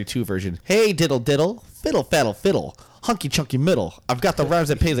Podcast 42 version. Hey, diddle diddle, fiddle faddle fiddle, hunky chunky middle. I've got the rhymes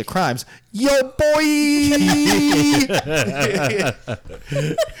that pay the crimes. Yo, boy!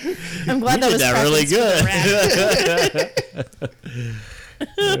 I'm glad that was that really good.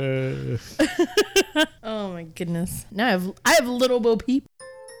 Oh my goodness. Now I have Little Bo Peep.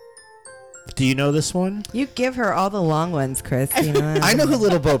 Do you know this one? You give her all the long ones, Chris. You know? I know who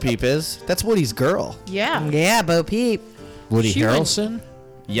Little Bo Peep is. That's Woody's girl. Yeah. Yeah, Bo Peep. Woody She went- Harrelson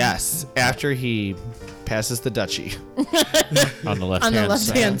Yes, after he passes the duchy. on the left On the hand left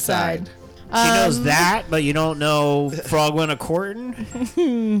side. hand side. She knows that, but you don't know Frogwin a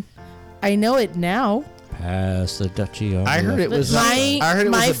courting. I know it now. Pass the duchy. On I the heard it left. was. My- I heard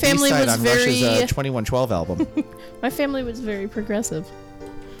it my was a family B-side was on Rush's very- 2112 album. My family was very progressive.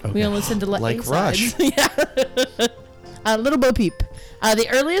 Okay. We don't listen to Like A-sides. Rush. Yeah. Little Bo Peep. The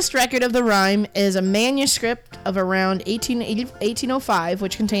earliest record of the rhyme is a manuscript of around 1805,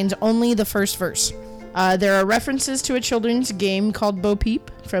 which contains only the first verse. There are references to a children's game called Bo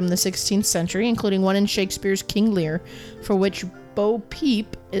Peep from the 16th century, including one in Shakespeare's King Lear, for which Bo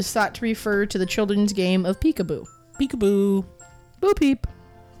Peep is thought to refer to the children's game of peekaboo. Peekaboo. Bo Peep.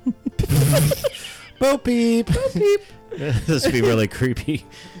 Bo Peep. Bo Peep. This would be really creepy.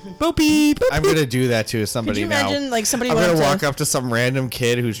 Bo Peep. I'm gonna do that to Could somebody you now. imagine, like, somebody I'm went gonna up walk to... up to some random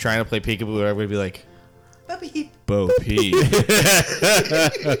kid who's trying to play peekaboo, and I'm gonna be like, Bo Peep.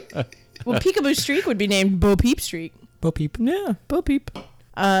 Well, Peekaboo Streak would be named Bo Peep Streak. Bo Peep. Yeah, Bo Peep.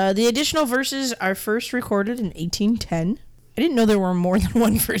 The additional verses are first recorded in 1810. I didn't know there were more than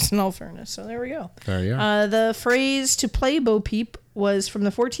one verse in all fairness, so there we go. There you are. The phrase "to play Bo Peep" was from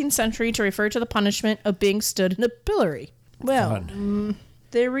the 14th century to refer to the punishment of being stood in a pillory. Well,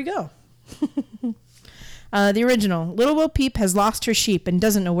 there we go. The original. Little Bo Peep has lost her sheep and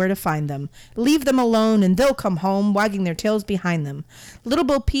doesn't know where to find them. Leave them alone and they'll come home, wagging their tails behind them. Little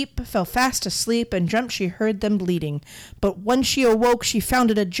Bo Peep fell fast asleep and dreamt she heard them bleating. But when she awoke, she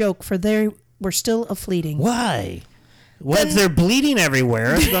found it a joke, for they were still a-fleeting. Why? What? They're bleeding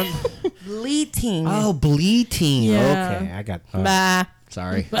everywhere. Bleating. Oh, bleating. Yeah. Okay, I got... Bah.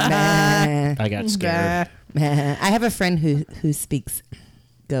 Sorry. Bah. I got scared. Bah. I have a friend who speaks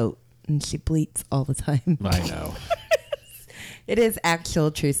goat, and she bleats all the time. I know. It is actual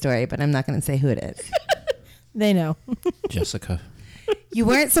true story, but I'm not going to say who it is. They know. Jessica. You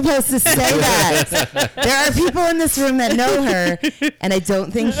weren't supposed to say that. There are people in this room that know her, and I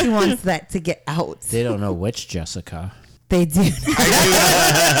don't think she wants that to get out. They don't know which Jessica. They do.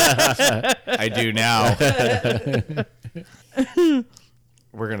 I do now.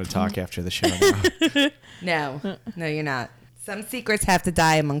 We're going to talk after the show now. No, you're not. Some secrets have to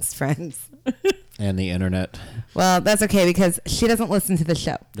die amongst friends. And the internet. Well, that's okay because she doesn't listen to the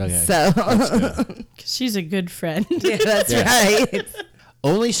show. Okay. So She's a good friend. yeah, that's right.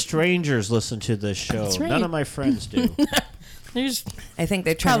 Only strangers listen to this show. That's right. None of my friends do. There's I think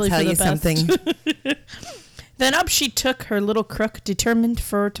they're trying probably to tell for you the best. something. Then up she took her little crook, determined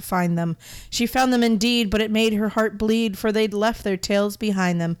for to find them. She found them indeed, but it made her heart bleed, for they'd left their tails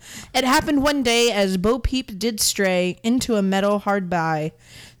behind them. It happened one day as Bo Peep did stray into a meadow hard by.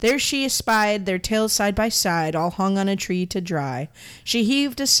 There she espied their tails side by side, all hung on a tree to dry. She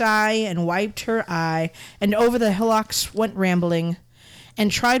heaved a sigh and wiped her eye, and over the hillocks went rambling,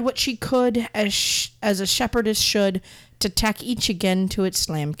 and tried what she could, as a shepherdess should, to tack each again to its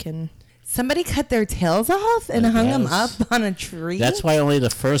lambkin. Somebody cut their tails off and hung them up guess. on a tree? That's why only the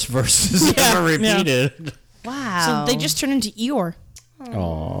first verse is ever repeated. Wow. So they just turned into Eeyore.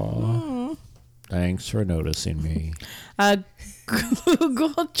 Aww. Thanks for noticing me.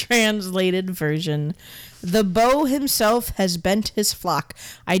 Google translated version. The Bo himself has bent his flock.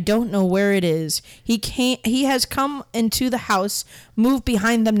 I don't know where it is. He has come into the house. Move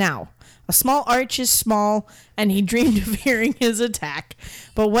behind them now. A small arch is small, and he dreamed of hearing his attack.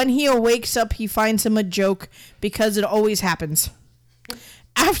 But when he awakes up, he finds him a joke, because it always happens.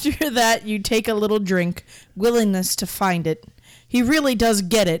 After that, you take a little drink, willingness to find it. He really does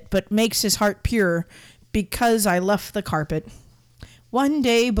get it, but makes his heart pure, because I left the carpet. One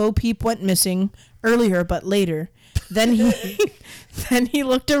day, Bo Peep went missing, earlier but later. Then he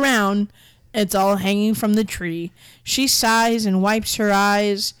looked around. It's all hanging from the tree. She sighs and wipes her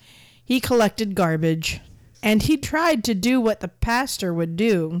eyes. He collected garbage. And he tried to do what the pastor would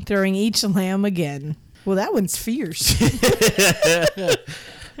do, throwing each lamb again. Well, that one's fierce.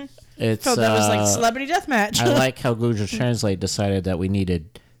 It's, Felt that was like Celebrity Deathmatch. I like how Google Translate decided that we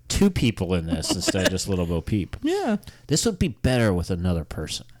needed two people in this instead of just Little Bo Peep. Yeah. This would be better with another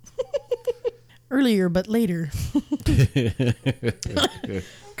person. Earlier but later.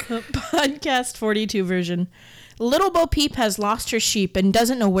 Podcast 42 version. Little Bo Peep has lost her sheep and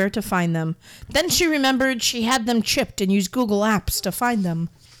doesn't know where to find them. Then she remembered she had them chipped and used Google Apps to find them.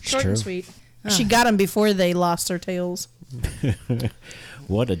 Short and sweet. She got them before they lost their tails.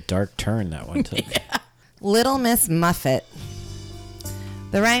 What a dark turn that one took. Yeah. Little Miss Muffet.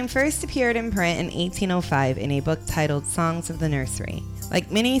 The rhyme first appeared in print in 1805 in a book titled Songs of the Nursery. Like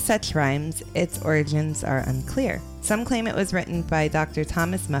many such rhymes, its origins are unclear. Some claim it was written by Dr.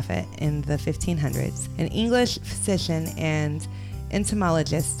 Thomas Muffet in the 1500s, an English physician and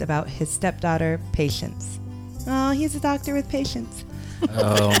entomologist, about his stepdaughter, Patience. Oh, he's a doctor with patience.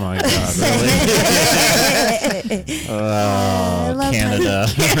 Oh my God, really? Oh, love Canada.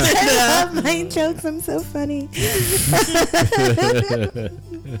 I love my jokes. I'm so funny.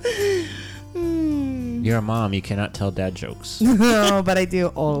 You're a mom. You cannot tell dad jokes. No, but I do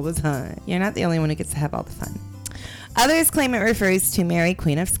all the time. You're not the only one who gets to have all the fun. Others claim it refers to Mary,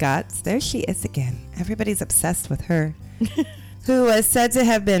 Queen of Scots. There she is again. Everybody's obsessed with her. Who was said to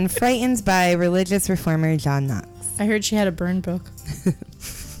have been frightened by religious reformer John Knox. I heard she had a burn book.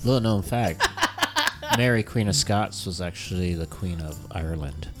 Little known fact. Mary, Queen of Scots, was actually the Queen of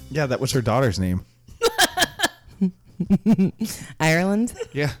Ireland. Yeah, that was her daughter's name. Ireland?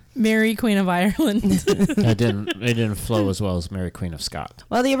 Yeah. Mary, Queen of Ireland. It didn't flow as well as Mary, Queen of Scots.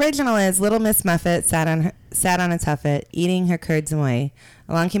 Well, the original is Little Miss Muffet sat on a tuffet, eating her curds away.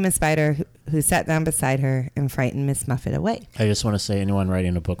 Along came a spider who sat down beside her and frightened Miss Muffet away. I just want to say, anyone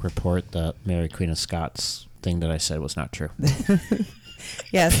writing a book report, the Mary, Queen of Scots thing that I said was not true.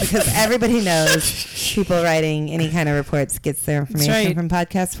 Yes, because everybody knows people writing any kind of reports gets their information right. from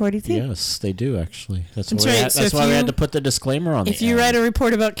Podcast 42. Yes, they do actually. That's That's why, right. that's So if why we you- had to put the disclaimer on. If the you end. write a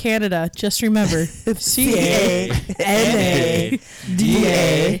report about Canada, just remember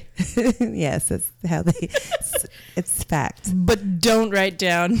C-A-N-A-D-A. Yes, that's how they. It's fact. But don't write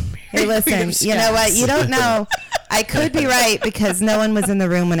down. Hey, listen. You know what? You don't know. I could be right because no one was in the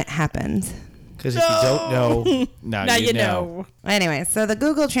room when it happened. Because if you don't know, now you know. Anyway, so the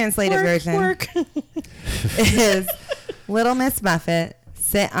Google translated version Work. is Little Miss Muffet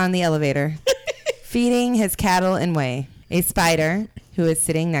sit on the elevator, feeding his cattle and whey. A spider who is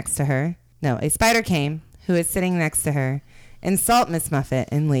sitting next to her. No, a spider came who is sitting next to her. Insult Miss Muffet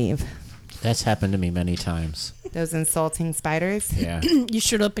and leave. That's happened to me many times. Those insulting spiders. Yeah. You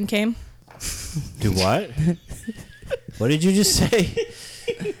showed up and came? Do what? What did you just say?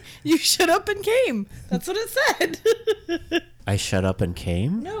 You shut up and came. That's what it said. I shut up and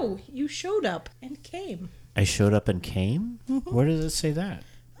came? No, you showed up and came I showed up and came? Where does it say that?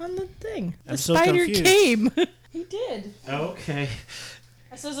 on the thing. The I'm so spider confused. came. He did. Okay.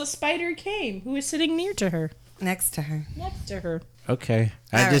 It says a spider came who was sitting near to her. Next to her. Next to her. Okay.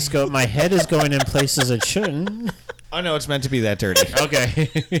 All just go, my head is going in places it shouldn't. Oh, no, it's meant to be that dirty. Okay.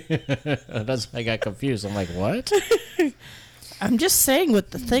 That's why I got confused. I'm like, what? I'm just saying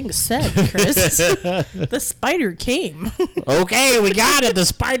what the thing said, Chris. The spider came. Okay, we got it. The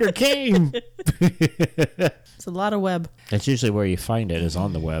spider came. It's a lot of web. That's usually where you find it, is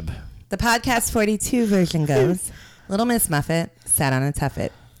on the web. The Podcast 42 version goes, Little Miss Muffet sat on a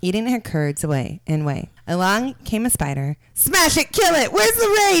tuffet, eating her curds away and whey. Along came a spider. Smash it, kill it. Where's the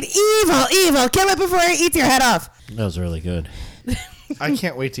raid? Evil, evil. Kill it before it eats your head off. That was really good. I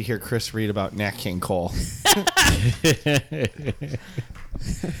can't wait to hear Chris read about Nat King Cole.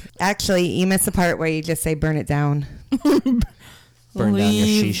 Actually, you missed the part where you just say burn it down. Burn down your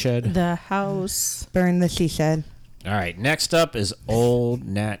she Leave shed. the house. Burn the she shed. All right, next up is Old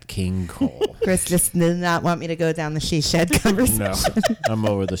Nat King Cole. Chris just did not want me to go down the she shed conversation. No, I'm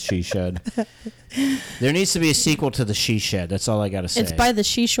over the she shed. There needs to be a sequel to the she shed. That's all I got to say. It's by the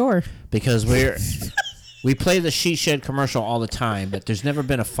seashore. Because we play the she shed commercial all the time, but there's never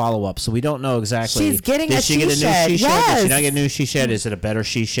been a follow up, so we don't know exactly. She's getting Did a she get a she new shed. she shed? Did Yes. she not get a new she shed? Is it a better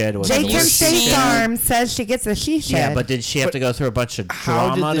she shed? Was it Jake a from worse she State shed? Farm says she gets a she shed. Yeah, but did she have to go through a bunch of How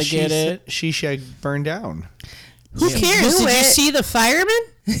drama did the to get it? she shed burn down? Who cares? knew Did you it. see the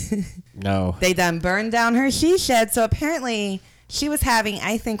fireman? No. They done burned down her she shed, so apparently she was having,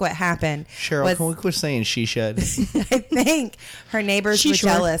 I think what happened Cheryl, was, can we quit saying she shed? I think her neighbors She were sure.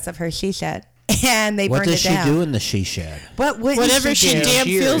 jealous of her she shed, and they What burned does it she down. do in the she shed? What would Whatever she do? damn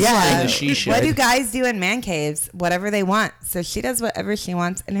Cheers. feels Yeah. like. In the she What shed. do guys do in man caves? Whatever they want. So she does whatever she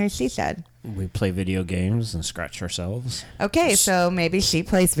wants in her she shed. We play video games and scratch ourselves. Okay, so maybe she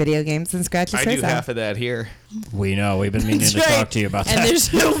plays video games and scratches I do herself. half of that here. We know. We've been meaning That's to right. talk to you about And that.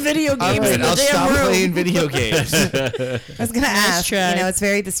 there's no video games in the I'll damn stop room. playing video games. I was gonna ask. try. You know, it's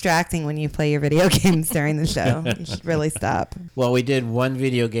very distracting when you play your video games during the show. You should really stop. Well, we did one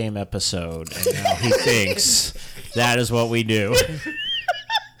video game episode, and now he thinks that is what we do.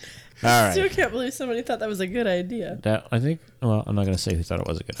 All Still right. can't believe somebody thought that was a good idea. That, I think, well, I'm not going to say who thought it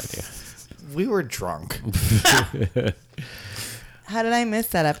was a good idea. We were drunk. How did I miss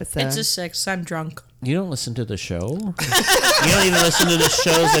that episode? It's a 6. I'm drunk. You don't listen to the show? You don't even listen to the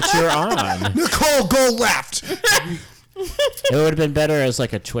shows that you're on. Nicole, go left. It would have been better as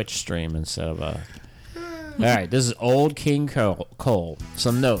like a Twitch stream instead of a... All right, this is Old King Cole.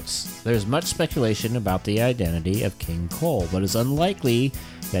 Some notes. There's much speculation about the identity of King Cole, but it's unlikely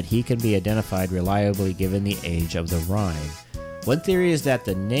that he can be identified reliably given the age of the rhyme. One theory is that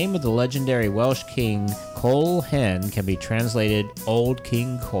the name of the legendary Welsh king Cole Hen can be translated Old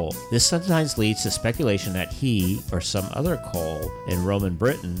King Cole. This sometimes leads to speculation that he, or some other Cole in Roman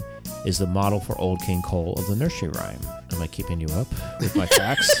Britain, is the model for Old King Cole of the nursery rhyme. Am I keeping you up with my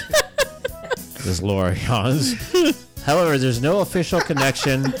facts? This Laura yawns. However, there's no official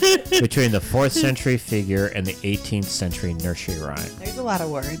connection between the 4th century figure and the 18th century nursery rhyme. There's a lot of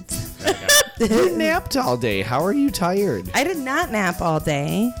words. You napped all day. How are you tired? I did not nap all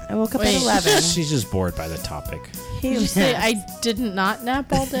day. I woke up Wait. at 11. She's just bored by the topic. Did you say I didn't not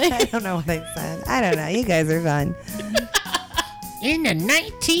nap all I day? don't know what I said. I don't know. You guys are fun. In the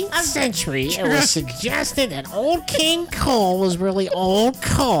 19th century, it was suggested that Old King Cole was really Old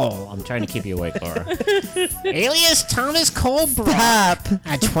Cole. I'm trying to keep you awake, Laura. Alias Thomas Cole Brock, Stop.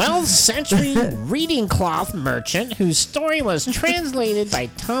 a 12th century reading cloth merchant whose story was translated by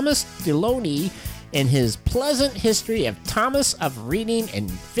Thomas Deloney in his Pleasant History of Thomas of Reading in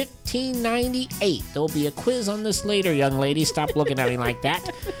 1598. There'll be a quiz on this later, young lady. Stop looking at me like that.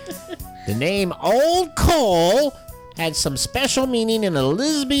 The name Old Cole had some special meaning in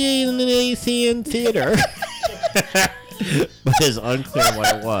Elizabethan theater, but it's unclear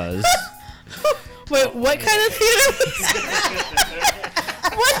what it was. Wait, what kind of theater?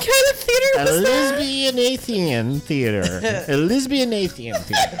 What kind of theater was that? Elizabethan theater. Elizabethan theater.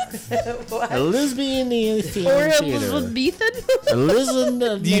 Elizabethan Or theater. Elizabethan?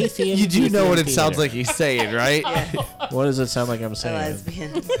 Elizabethan. You do know what it theater. sounds like he's saying, right? What does it sound like I'm A saying?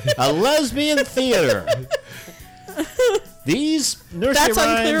 lesbian. A lesbian theater. These nursery That's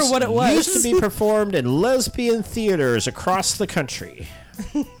unclear rhymes what it was. used to be performed in lesbian theaters across the country.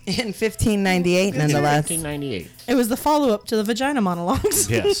 In 1598, nonetheless. 1998. It was the follow-up to the vagina monologues.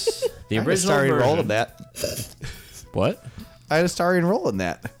 Yes. The I had a original starring role in version. that. What? I had a starring role in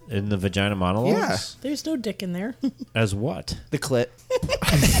that. In the vagina monologues? Yeah. There's no dick in there. As what? The clit.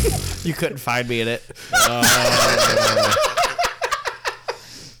 You couldn't find me in it.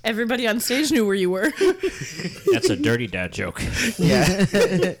 Everybody on stage knew where you were. That's a dirty dad joke. Yeah.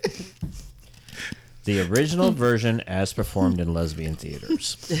 The original version as performed in lesbian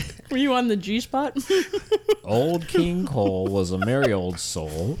theaters. Were you on the G-spot? Old King Cole was a merry old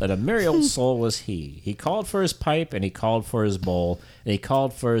soul, and a merry old soul was he. He called for his pipe, and he called for his bowl, and he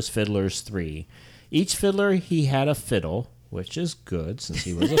called for his fiddlers 3. Each fiddler he had a fiddle, which is good since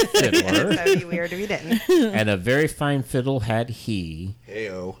he was a fiddler, That'd be weird if he didn't. and a very fine fiddle had he.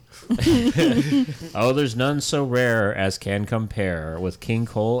 Heyo. Oh, there's none so rare as can compare with King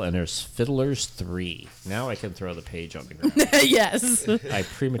Cole and his fiddlers 3. Now I can throw the page on the ground. Yes. I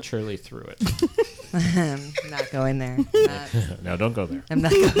prematurely threw it. I'm not going there. No, don't go there. I'm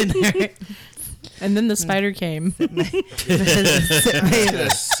not going there. And then the spider came.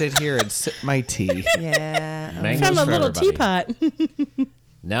 Sit here and sip my tea. Yeah. Mangoes From a for little everybody. teapot.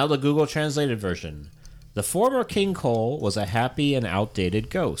 Now the Google translated version. The former King Cole was a happy and outdated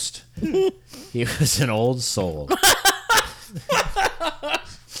ghost. He was an old soul.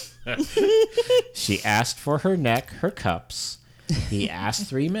 She asked for her neck, her cups. He asked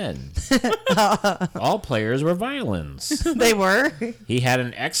 3 men. All players were violins. They were. He had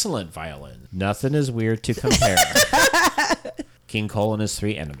an excellent violin. Nothing is weird to compare. King Cole and his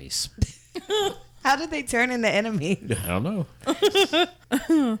 3 enemies. How did they turn into enemies? I don't know.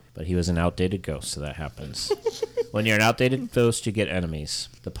 But he was an outdated ghost, so that happens. When you're an outdated ghost, you get enemies.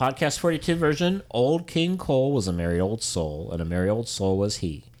 The Podcast 42 version, Old King Cole was a merry old soul, and a merry old soul was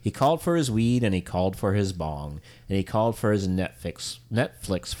he. He called for his weed, and he called for his bong, and he called for his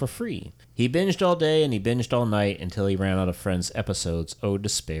Netflix for free. He binged all day, and he binged all night, until he ran out of Friends episodes. Oh,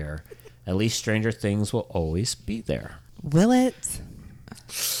 despair. At least Stranger Things will always be there. Will it?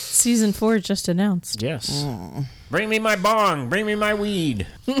 Season 4 just announced. Yes. Bring me my bong. Bring me my weed.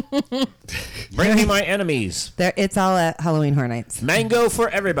 Bring me my enemies. It's all at Halloween Horror Nights. Mango for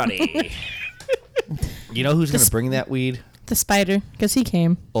everybody. You know who's going to bring that weed? The spider, because he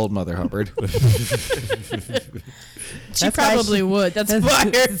came. Old Mother Hubbard. She That's why probably would. That's why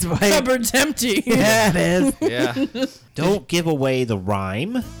That's why- cupboard's empty. Yeah, it is. Yeah. Don't give away the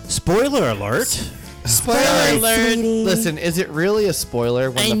rhyme. Spoiler alert. Spoiler alert. Sweetie. Listen, is it really a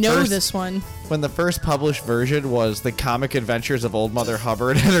spoiler when I the know first this one. when the first published version was The Comic Adventures of Old Mother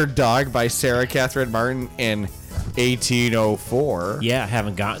Hubbard and Her Dog by Sarah Catherine Martin in 1804? Yeah, I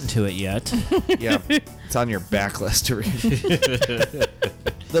haven't gotten to it yet. Yeah, it's on your backlist to read.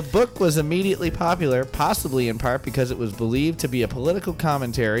 The book was immediately popular, possibly in part because it was believed to be a political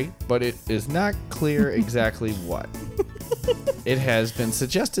commentary, but it is not clear exactly what. It has been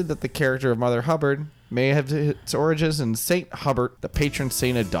suggested that the character of Mother Hubbard may have its origins in Saint Hubbard, the patron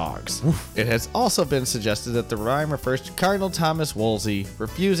saint of dogs. It has also been suggested that the rhyme refers to Cardinal Thomas Wolsey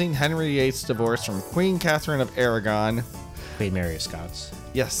refusing Henry VIII's divorce from Queen Catherine of Aragon. Queen Mary of Scots.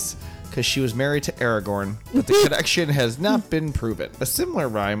 Yes, because she was married to Aragorn, but the connection has not been proven. A similar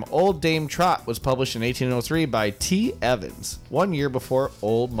rhyme, Old Dame Trot, was published in 1803 by T. Evans, 1 year before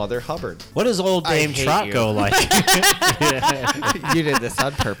Old Mother Hubbard. What does Old I Dame hate Trot you. go like? You did this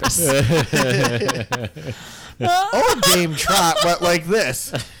on purpose. Old Dame Trot went like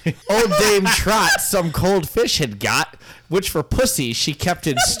this. Old Dame Trot some cold fish had got, which for pussy she kept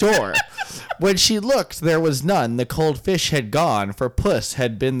in store. When she looked, there was none. The cold fish had gone, for puss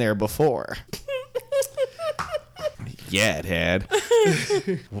had been there before. Yeah, it had.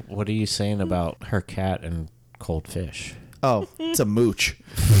 What are you saying about her cat and cold fish? Oh, it's a mooch.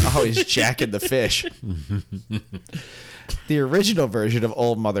 Always jacking the fish. The original version of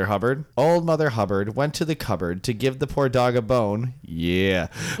Old Mother Hubbard. Old Mother Hubbard went to the cupboard to give the poor dog a bone. Yeah.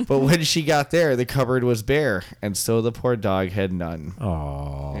 But when she got there, the cupboard was bare, and so the poor dog had none.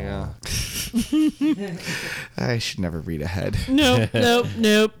 Oh. Yeah. I should never read ahead. Nope.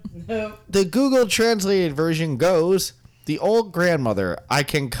 The Google translated version goes, the old grandmother, I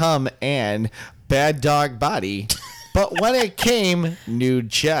can come and bad dog body. But when it came, nude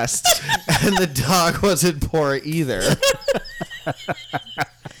chest, and the dog wasn't poor either.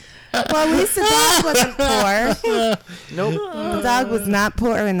 Well, at least the dog wasn't poor. Nope. The dog was not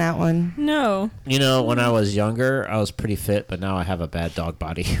poor in that one. No. You know, when I was younger, I was pretty fit, but now I have a bad dog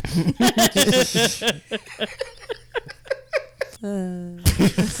body.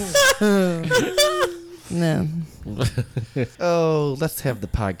 No. Oh, let's have the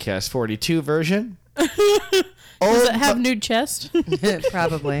podcast 42 version. Does it have nude chest?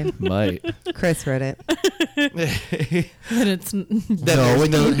 Probably. Might. Chris wrote it. And it's No,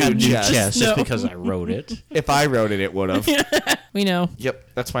 it doesn't have new chest No. just because I wrote it. If I wrote it, it would have. we know. Yep,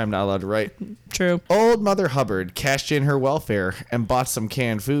 that's why I'm not allowed to write. True. Old Mother Hubbard cashed in her welfare and bought some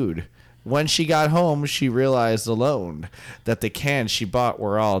canned food. When she got home, she realized alone that the cans she bought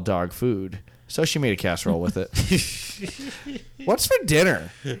were all dog food. So she made a casserole with it. What's for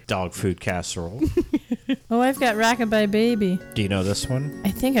dinner? Dog food casserole. Oh, I've got Rockabye Baby. Do you know this one?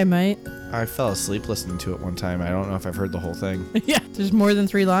 I think I might. I fell asleep listening to it one time. I don't know if I've heard the whole thing. Yeah. There's more than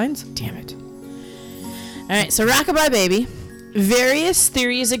 3 lines? Damn it. All right, so Rockabye Baby. Various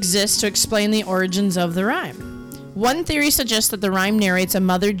theories exist to explain the origins of the rhyme. One theory suggests that the rhyme narrates a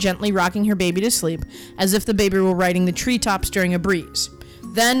mother gently rocking her baby to sleep, as if the baby were riding the treetops during a breeze.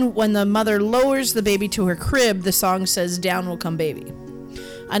 Then, when the mother lowers the baby to her crib, the song says, "Down will come baby."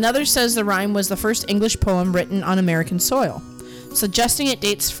 Another says the rhyme was the first English poem written on American soil, suggesting it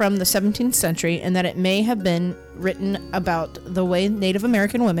dates from the 17th century and that it may have been written about the way Native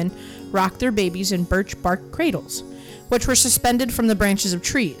American women rocked their babies in birch bark cradles, which were suspended from the branches of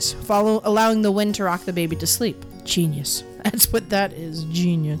trees, allowing the wind to rock the baby to sleep. Genius. That's what that is.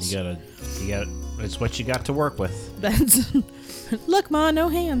 Genius. You got. It's what you got to work with. That's look, Ma, no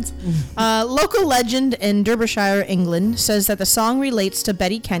hands. Local legend in Derbyshire, England, says that the song relates to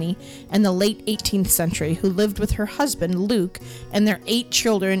Betty Kenny in the late 18th century, who lived with her husband, Luke, and their 8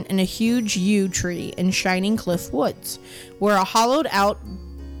 children in a huge yew tree in Shining Cliff Woods, where a hollowed-out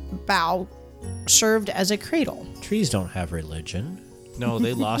bough served as a cradle. Trees don't have religion. No,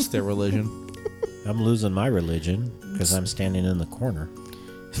 they lost their religion. I'm losing my religion because I'm standing in the corner.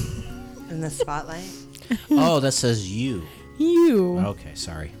 In the spotlight. Oh, that says you. You. Okay,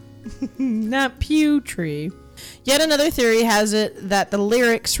 sorry. Not pew tree. Yet another theory has it that the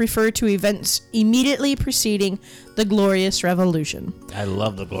lyrics refer to events immediately preceding the Glorious Revolution. I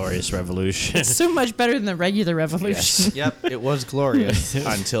love the Glorious Revolution. It's so much better than the regular revolution. Yep, it was glorious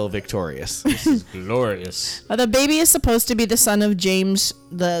until victorious. Glorious. The baby is supposed to be the son of James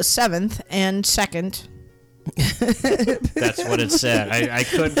the 7th and 2nd. That's what it said. I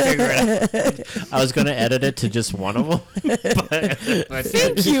couldn't figure it out. I was going to edit it to just one of them. But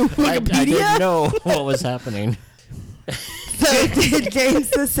Thank you, I Wikipedia. didn't know what was happening. So did James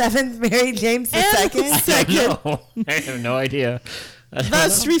the 7th marry James the 2nd? I don't know. I have no idea.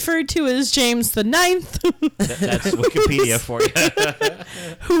 Thus referred to as James the 9th, That's Wikipedia for you.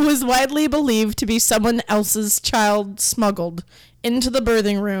 who was widely believed to be someone else's child smuggled into the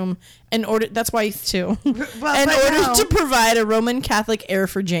birthing room in order. That's why too. Well, in but order no. to provide a Roman Catholic heir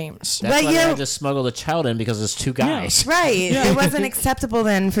for James. That's But why they you- had to smuggle the child in because it's 2 guys. Right. It wasn't acceptable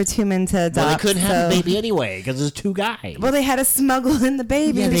then for 2 men to adopt. Well, they couldn't have so- a baby anyway because it's 2 guys. Well, they had to smuggle in the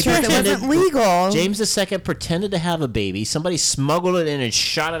baby Yeah, they because it pretended- wasn't legal. James II pretended to have a baby. Somebody smuggled it in and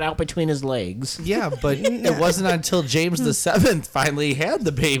shot it out between his legs. Yeah, but it wasn't until James the 7th finally had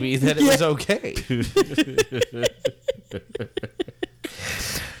the baby that it was okay.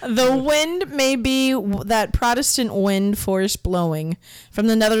 The wind may be that Protestant wind force blowing from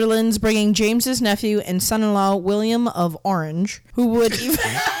the Netherlands, bringing James's nephew and son-in-law William of Orange, who would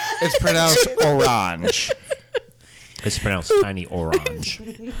It's pronounced orange. It's pronounced tiny orange.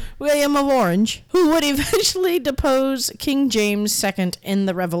 William of Orange, who would eventually depose King James II in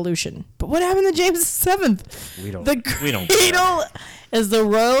the Revolution. But what happened to James VII? We don't. The we don't. cradle is the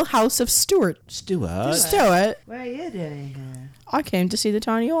royal house of Stuart. Stuart. Stuart. What are you doing here? I came to see the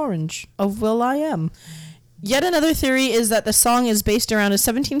tiny orange of Will.I.am. Yet another theory is that the song is based around a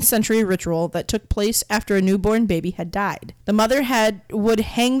 17th century ritual that took place after a newborn baby had died. The mother would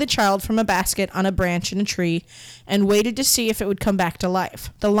hang the child from a basket on a branch in a tree and waited to see if it would come back to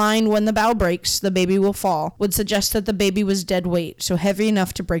life. The line, "When the bough breaks, the baby will fall," would suggest that the baby was dead weight, so heavy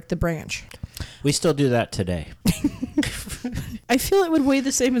enough to break the branch. We still do that today. I feel it would weigh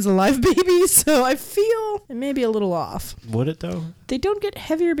the same as a live baby, so I feel it may be a little off. Would it though? They don't get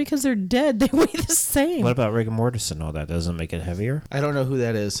heavier because they're dead. They weigh the same. What about rigor mortis and all that? Doesn't make it heavier? I don't know who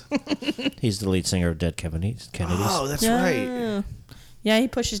that is. He's the lead singer of Dead Kennedys. Oh, that's right. Yeah. Yeah, he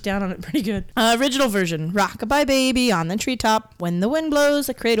pushes down on it pretty good. Original version. Rock-a-bye baby on the treetop. When the wind blows,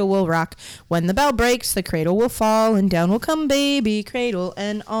 the cradle will rock. When the bell breaks, the cradle will fall. And down will come baby, cradle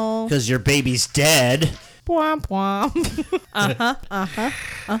and all. Because your baby's dead. Womp womp.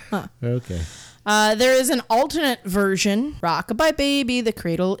 Okay. There is an alternate version. Rock-a-bye baby, thy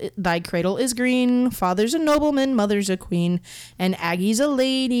cradle is green. Father's a nobleman, mother's a queen. And Aggie's a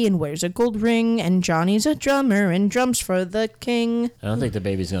lady and wears a gold ring. And Johnny's a drummer and drums for the king. I don't think the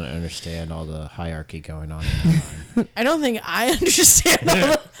baby's going to understand all the hierarchy going on. I don't think I understand all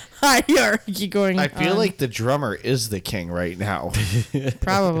the hierarchy going on. I feel like the drummer is the king right now.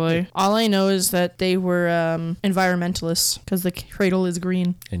 Probably. All I know is that they were environmentalists because the cradle is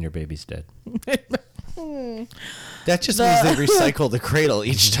green. And your baby's dead. That just means they recycle the cradle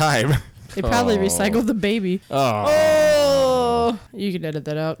each time. They probably recycled the baby. Oh. You can edit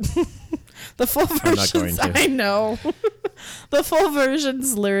that out. The full I'm not going versions, to. I know. The full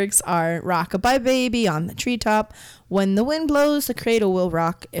version's lyrics are rock-a-bye baby on the treetop. When the wind blows, the cradle will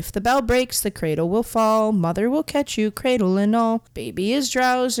rock. If the bell breaks, the cradle will fall. Mother will catch you, cradle and all. Baby is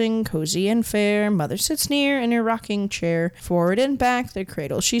drowsing, cozy and fair. Mother sits near in her rocking chair. Forward and back, the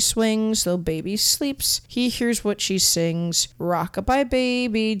cradle she swings. Though baby sleeps, he hears what she sings. Rock-a-bye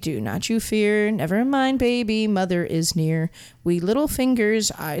baby, do not you fear. Never mind, baby, mother is near. Wee little fingers,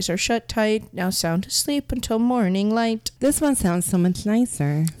 eyes are shut tight. Now sound asleep until morning light. This one sounds so much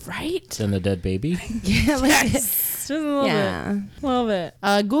nicer. Right? Then the dead baby? Yeah, like Just a little yeah. bit. Love it.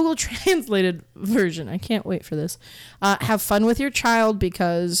 Google translated version. I can't wait for this. Have fun with your child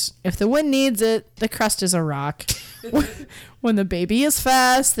because if the wind needs it, the crust is a rock. When the baby is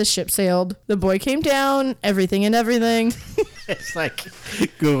fast, the ship sailed. The boy came down, everything and everything. It's like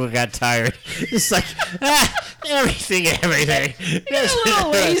Google got tired. It's like, everything. It's a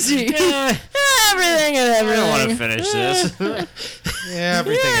little lazy. Everything and I everything. don't want to finish this. Yeah,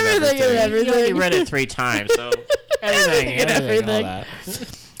 everything and Everything and You everything. already read it 3 times, so everything, Everything. all that.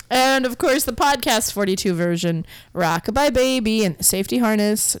 And of course, the podcast 42 version. Rock-a-bye baby and safety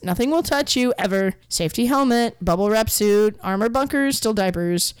harness. Nothing will touch you ever. Safety helmet, bubble wrap suit, armor bunkers, still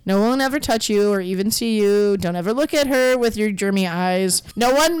diapers. No one will ever touch you or even see you. Don't ever look at her with your germy eyes.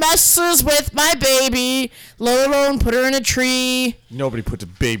 No one messes with my baby. Let alone put her in a tree. Nobody puts a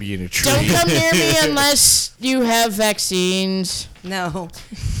baby in a tree. Don't come near me unless you have vaccines. No.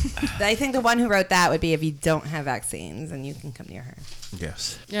 I think the one who wrote that would be if you don't have vaccines and you can come near her.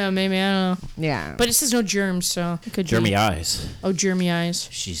 Yes. Yeah, maybe. I don't know. Yeah. But it says no germs, so it could Jeremy be. eyes. Oh, germy eyes.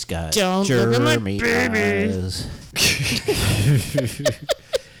 She's got Don't look at my Jeremy baby. eyes.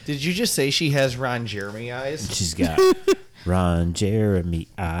 Did you just say she has Ron Jeremy eyes? She's got Ron Jeremy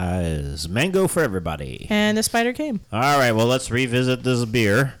eyes. Mango for everybody. And the spider came. All right, well, let's revisit this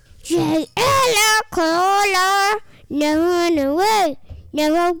beer. J.L. Cola, never run away,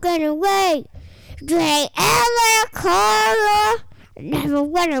 never gonna away. J.L. Cola, never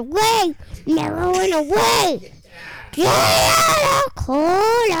went away, never went away. J.L.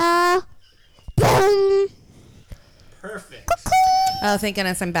 Cola, boom. Oh, thank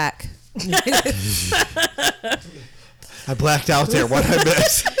goodness I'm back. I blacked out there. What I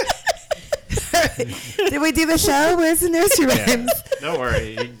missed? Did we do the show? Where's the nursery rhymes? Don't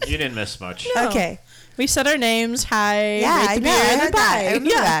worry, you didn't miss much. Okay. We said our names. Hi. Yeah, rate I the know. beer, I and heard then that. I bye. remember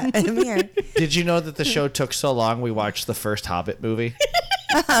that. I'm here. Did you know that the show took so long? We watched the first Hobbit movie.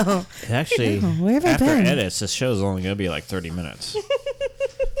 Oh. Actually, where have I after been? edits, this show's only going to be like 30 minutes. All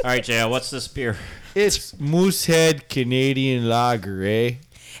right, JL, what's this beer? It's Moosehead Canadian Lager, eh?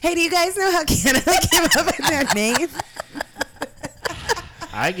 Hey, do you guys know how Canada came up with their name?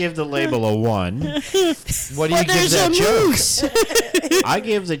 I give the label a 1. What do you give that joke? I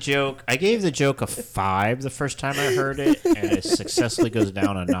gave the joke a 5 the first time I heard it, and it successfully goes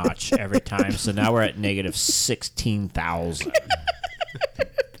down a notch every time. So now we're at negative 16,000.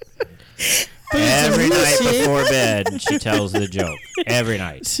 Every night before bed, she tells the joke. Every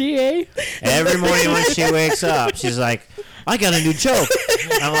night. CA? Every morning when she wakes up, she's like, I got a new joke.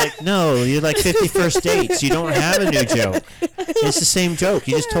 I'm like, no, you're like 51st dates. You don't have a new joke. It's the same joke.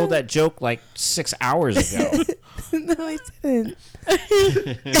 You just told that joke like 6 hours ago. No, I didn't.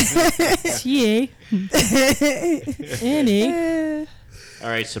 CA. Annie. All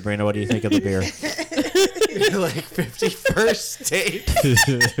right, Sabrina, what do you think of the beer? Like 51st date.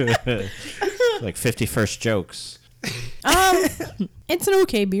 Like 51st jokes. It's an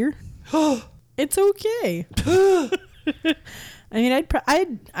okay beer. It's okay. I mean,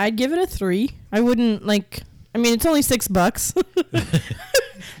 I'd give it a 3. I wouldn't like. I mean, it's only $6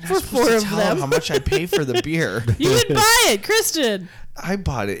 for 4 of Tell them. how much I pay for the beer. You didn't buy it, Kristen. I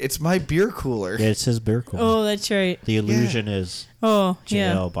bought it. It's my beer cooler. Yeah, it says beer cooler. Oh, that's right. The illusion is Oh, JL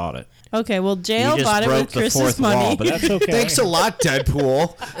yeah. bought it. Okay, well, You JL just bought it broke with the Chris's fourth money. wall, but that's okay. Thanks a lot,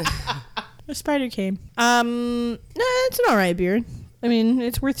 Deadpool. A spider came. It's an alright beer. I mean,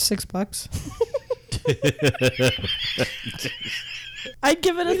 it's worth $6. I'd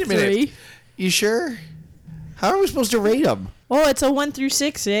give it a 3. You sure? How are we supposed to rate them? Oh, it's a 1 through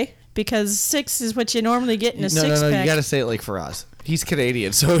 6, eh? Because 6 is what you normally get in a No, six-pack. you got to say it like for us. He's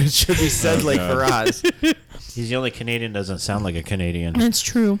Canadian, so it should be said like for us. He's the only Canadian doesn't sound like a Canadian. That's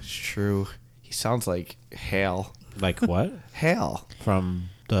true. It's true. He sounds like Hal. Like what? Hal. From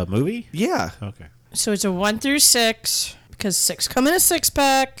the movie? Yeah. Okay. So it's a 1 through 6 because 6 come in a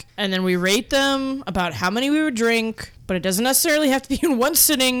 6-pack, and then we rate them about how many we would drink, but it doesn't necessarily have to be in one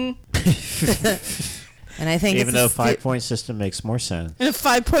sitting. And I think Even though 5-point system makes more sense. And a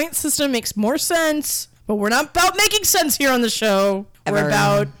 5-point system makes more sense, but we're not about making sense here on the show. We're Ever.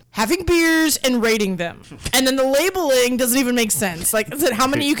 about having beers and rating them. And then the labeling doesn't even make sense. Like, is it how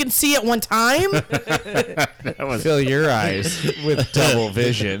many you can see at one time? Fill your eyes with double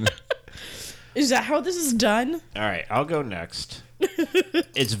vision. Is that how this is done? All right, I'll go next.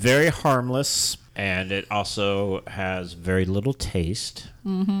 It's very harmless, and it also has very little taste.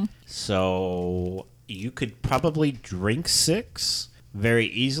 Mm-hmm. So you could probably drink 6 very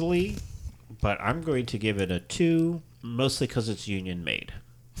easily, but I'm going to give it a 2, mostly because it's union made.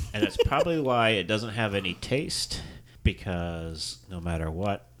 And that's probably why it doesn't have any taste, because no matter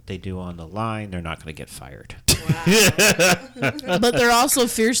what they do on the line, they're not going to get fired. But they're also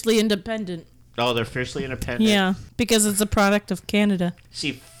fiercely independent. Oh, they're fiercely independent? Yeah, because it's a product of Canada.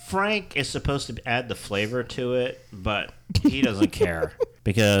 See, Frank is supposed to add the flavor to it, but he doesn't care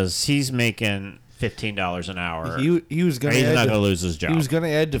because he's making $15 an hour. He was going He's to not going to lose his job. He was going to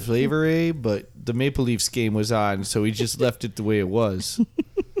add the flavor, but the Maple Leafs game was on, so he just left it the way it was.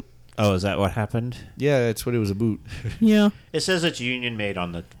 Oh, is that what happened? Yeah, that's what it was about. Yeah. It says it's union made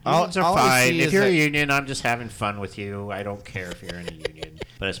on the. All- Unions are all I fine. see If is you're a that- union, I'm just having fun with you. I don't care if you're in a union.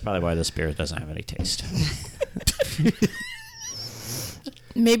 But it's probably why the spirit doesn't have any taste.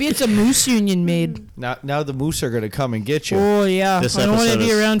 Maybe it's a moose union made. Now the moose are going to come and get you. Oh, yeah. This I don't want to episode be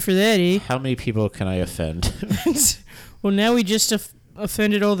is- around for that, eh? How many people can I offend? Well, now we just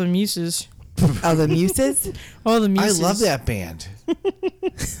offended all the muses. Oh, the muses? All the I muses. love that band.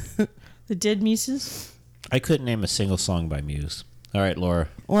 The dead muses? I couldn't name a single song by Muse. All right, Laura.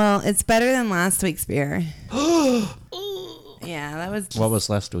 Well, it's better than last week's beer. Yeah, that was. What was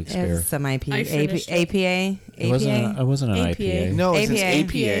last week's It beer? was some I APA. finished APA. It wasn't. It wasn't an IPA. No, it's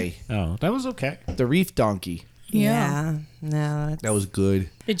APA. APA. Oh, that was okay. The Reef Donkey. Yeah. No. It's, That was good.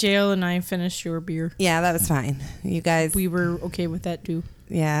 JL and I finished your beer. yeah, that was fine. You guys. We were okay with that, too.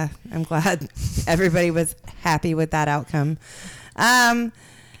 Yeah, I'm glad everybody was happy with that outcome.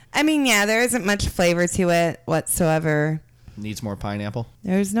 I mean, yeah, there isn't much flavor to it whatsoever. Needs more pineapple.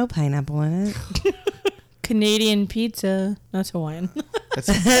 There's no pineapple in it. Canadian pizza. That's Hawaiian. It's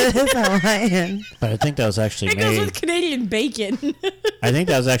Hawaiian. But I think that was actually It goes made. with Canadian bacon. I think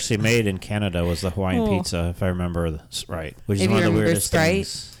that was actually made in Canada. Was the Hawaiian Oh. pizza, if I remember this right? Which is If one you of the remember weirdest Sprite?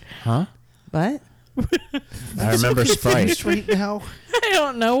 things. Huh? What? I remember Sprite. Right now. I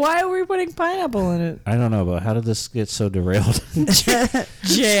don't know. Why are we putting pineapple in it? I don't know, but how did this get so derailed?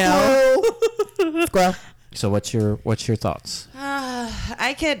 Jail. Squirrel. So what's your thoughts?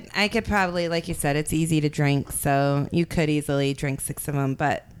 I could probably, like you said, it's easy to drink, so you could easily drink 6 of them,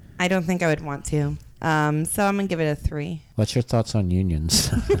 but I don't think I would want to. So I'm gonna give it a 3. What's your thoughts on unions?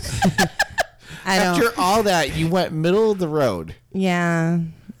 I don't. After all that, you went middle of the road. Yeah,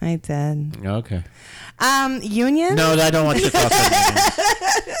 I did. Okay. Union? No, I don't want your thoughts on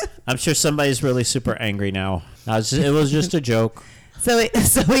unions. I'm sure somebody's really super angry now. It was just a joke. So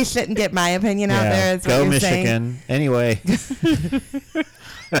we shouldn't get my opinion out there. Is what Go you're Michigan. saying? Anyway.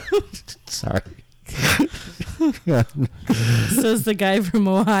 Sorry. Says the guy from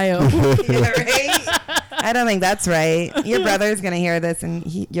Ohio. Yeah, right? I don't think that's right. Your brother's gonna hear this, and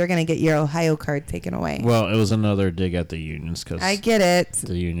you're gonna get your Ohio card taken away. Well, it was another dig at the unions because I get it.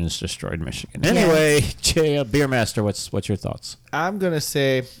 the unions destroyed Michigan. Anyway, Jay, Beer Master, what's your thoughts? I'm going to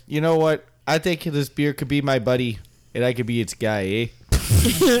say, you know what? I think this beer could be my buddy, and I could be its guy, eh?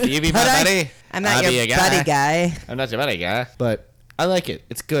 You be my buddy? I'm not I'll your be a buddy guy. I'm not your buddy guy. But I like it.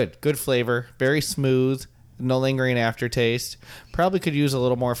 It's good. Good flavor. Very smooth. No lingering aftertaste. Probably could use a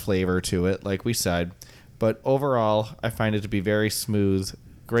little more flavor to it, like we said. But overall, I find it to be very smooth.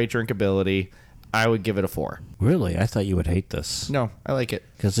 Great drinkability. I would give it a 4. Really? I thought you would hate this. No, I like it.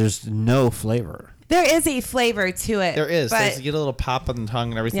 Because there's no flavor. There is a flavor to it. There is. But You get a little pop on the tongue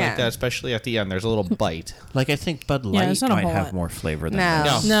and everything Yeah. like that, especially at the end. There's a little bite. Like, I think Bud Yeah, Light it's not a might whole have lot. more flavor than no,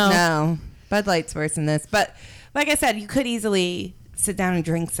 this. no. Bud Light's worse than this. But like I said, you could easily sit down and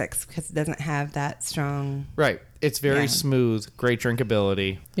drink 6 because it doesn't have that strong. Right. It's very Yeah. smooth, great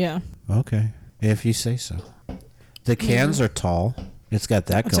drinkability. Yeah. Okay. If you say so. The cans are tall. It's got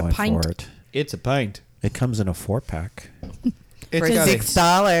that It's a going pint. for it. It's a pint. It comes in a 4-pack. It's For got a-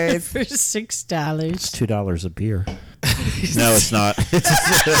 $6. For $6. It's $2 a beer. No, it's not.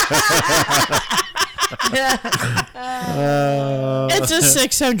 It's a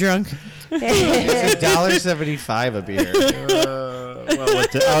 6. I'm drunk. It's $1.75 a beer. Well,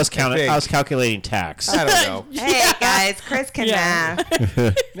 I was counting. I was calculating tax. I don't know. Hey, guys, Chris can Yeah.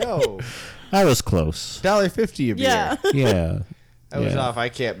 math. No. I was close. $1.50 a beer. Yeah. Yeah. I was Yeah. off. I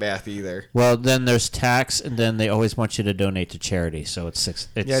can't math either. Well, then there's tax, and then they always want you to donate to charity. So it's $6.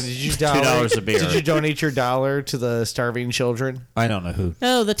 It's Yeah, did you $2 a beer. Did you donate your $1 to the starving children? I don't know who.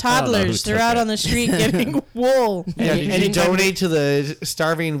 Oh, the I don't know who toddlers. They're took out it. on the street getting wool. Yeah, did you donate to the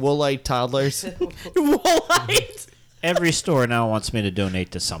starving woolite toddlers? Woolite. Every store now wants me to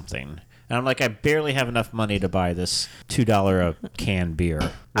donate to something. And I'm like, I barely have enough money to buy this $2 a can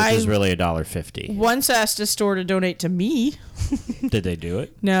beer, which is really $1.50. Once asked a store to donate to me. Did they do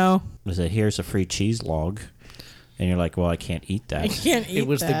it? No. They said, here's a free cheese log. And you're like, well, I can't eat that. I can't eat It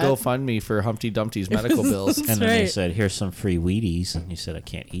was that. the GoFundMe for Humpty Dumpty's medical bills. And then they right. said, here's some free Wheaties. And you said, I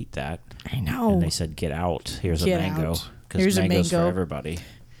can't eat that. I know. And they said, get out. Here's Get a mango. out. Because Here's a mango's for mango. everybody.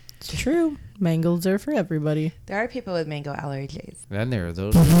 It's true. Mangoes are for everybody. There are people with mango allergies. Then there are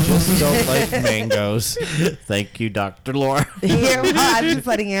those who just don't like mangoes. Thank you, Dr. Laura. Here, well, I'm just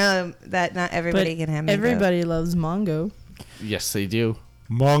letting you know that not everybody can have mango. Everybody loves mango. Yes, they do.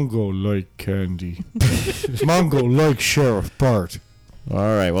 Mongo like candy. Mongo like Sheriff Bart. All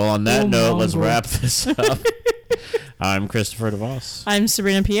right. Well, on that Oh, note, let's Mongo. wrap this up. I'm Christopher DeVos. I'm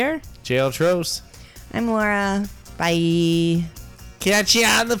Sabrina Pierre. JL Tros. I'm Laura. Bye. Catch you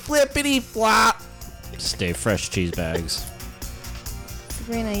on the flippity flop. Stay fresh, cheese bags.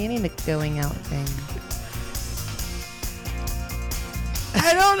 Sabrina, you need a going out thing.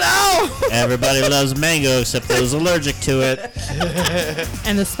 I don't know. Everybody loves mango except those allergic to it.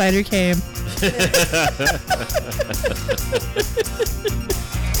 And the spider came.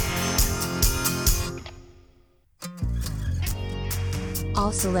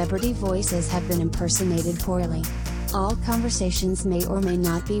 All celebrity voices have been impersonated poorly. All conversations may or may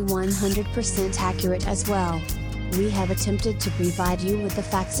not be 100% accurate as well. We have attempted to provide you with the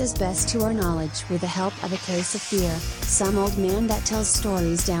facts as best to our knowledge with the help of a case of fear, some old man that tells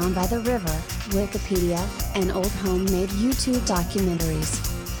stories down by the river, Wikipedia, and old homemade YouTube documentaries.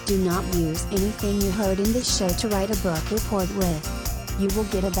 Do not use anything you heard in this show to write a book report with. You will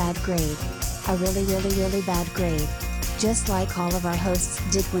get a bad grade. A really bad grade. Just like all of our hosts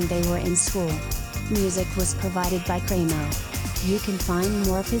did when they were in school. Music was provided by Cramo. You can find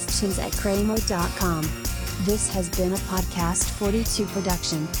more of his tunes at cramo.com. This has been a Podcast 42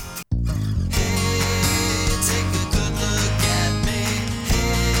 production.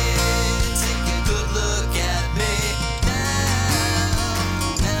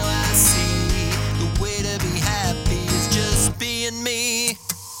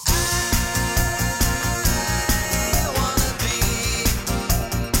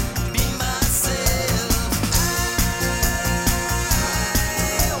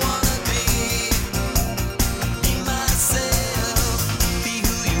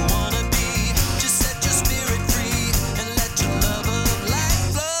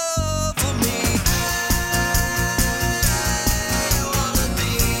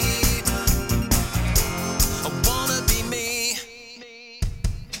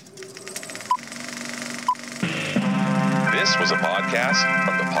 This was a podcast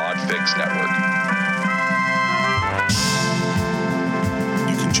from the Podfix Network.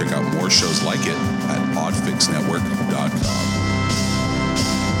 You can check out more shows like it at podfixnetwork.com.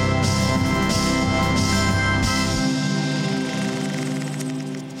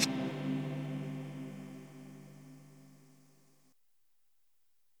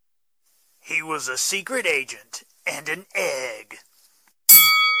 He was a secret agent and an egg.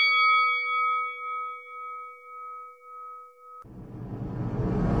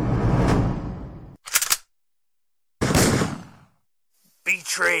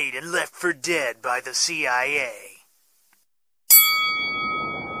 Betrayed and left for dead by the CIA.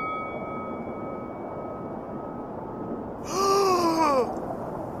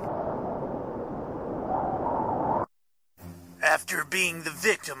 After being the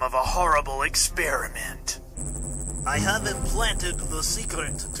victim of a horrible experiment. I have implanted the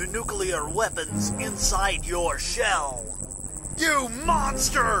secret to nuclear weapons inside your shell. You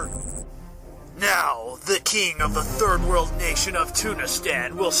monster! Now, the king of the third world nation of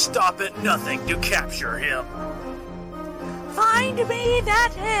Tunistan will stop at nothing to capture him. Find me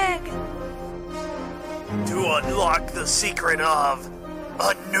that egg! To unlock the secret of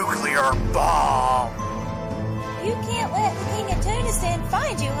a nuclear bomb. You can't let the king of Tunistan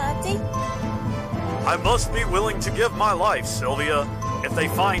find you, Humpty. I must be willing to give my life, Sylvia. If they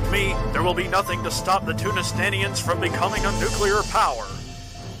find me, there will be nothing to stop the Tunistanians from becoming a nuclear power.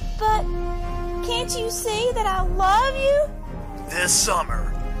 But can't you see that I love you? This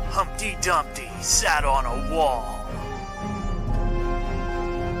summer, Humpty Dumpty sat on a wall.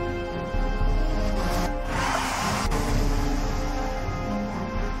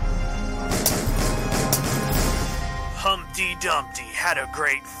 Humpty Dumpty had a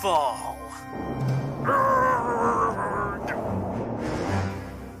great fall.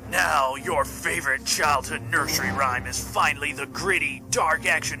 Now, your favorite childhood nursery rhyme is finally the gritty, dark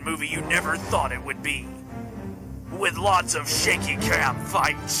action movie you never thought it would be. With lots of shaky cam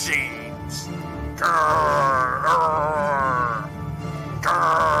fight scenes. Grrr, grrr,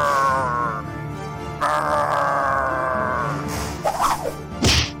 grrr, grrr.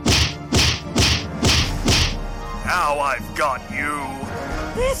 Now I've got you.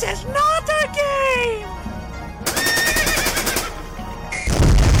 This is not a game!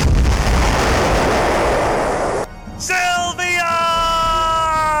 Sylvia!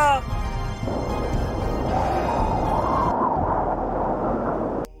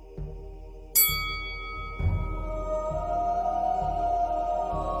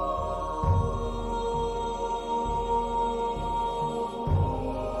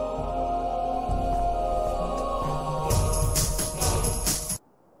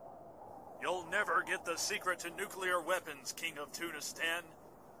 You'll never get the secret to nuclear weapons, King of Tunistan.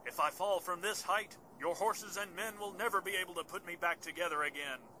 If I fall from this height, your horses and men will never be able to put me back together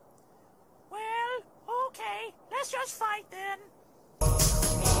again. Well, okay. Let's just fight then.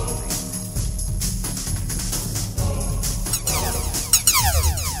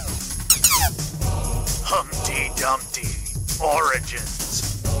 Humpty Dumpty Origins.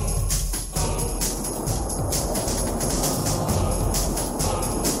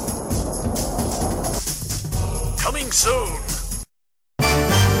 Coming soon.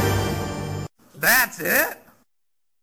 That's it?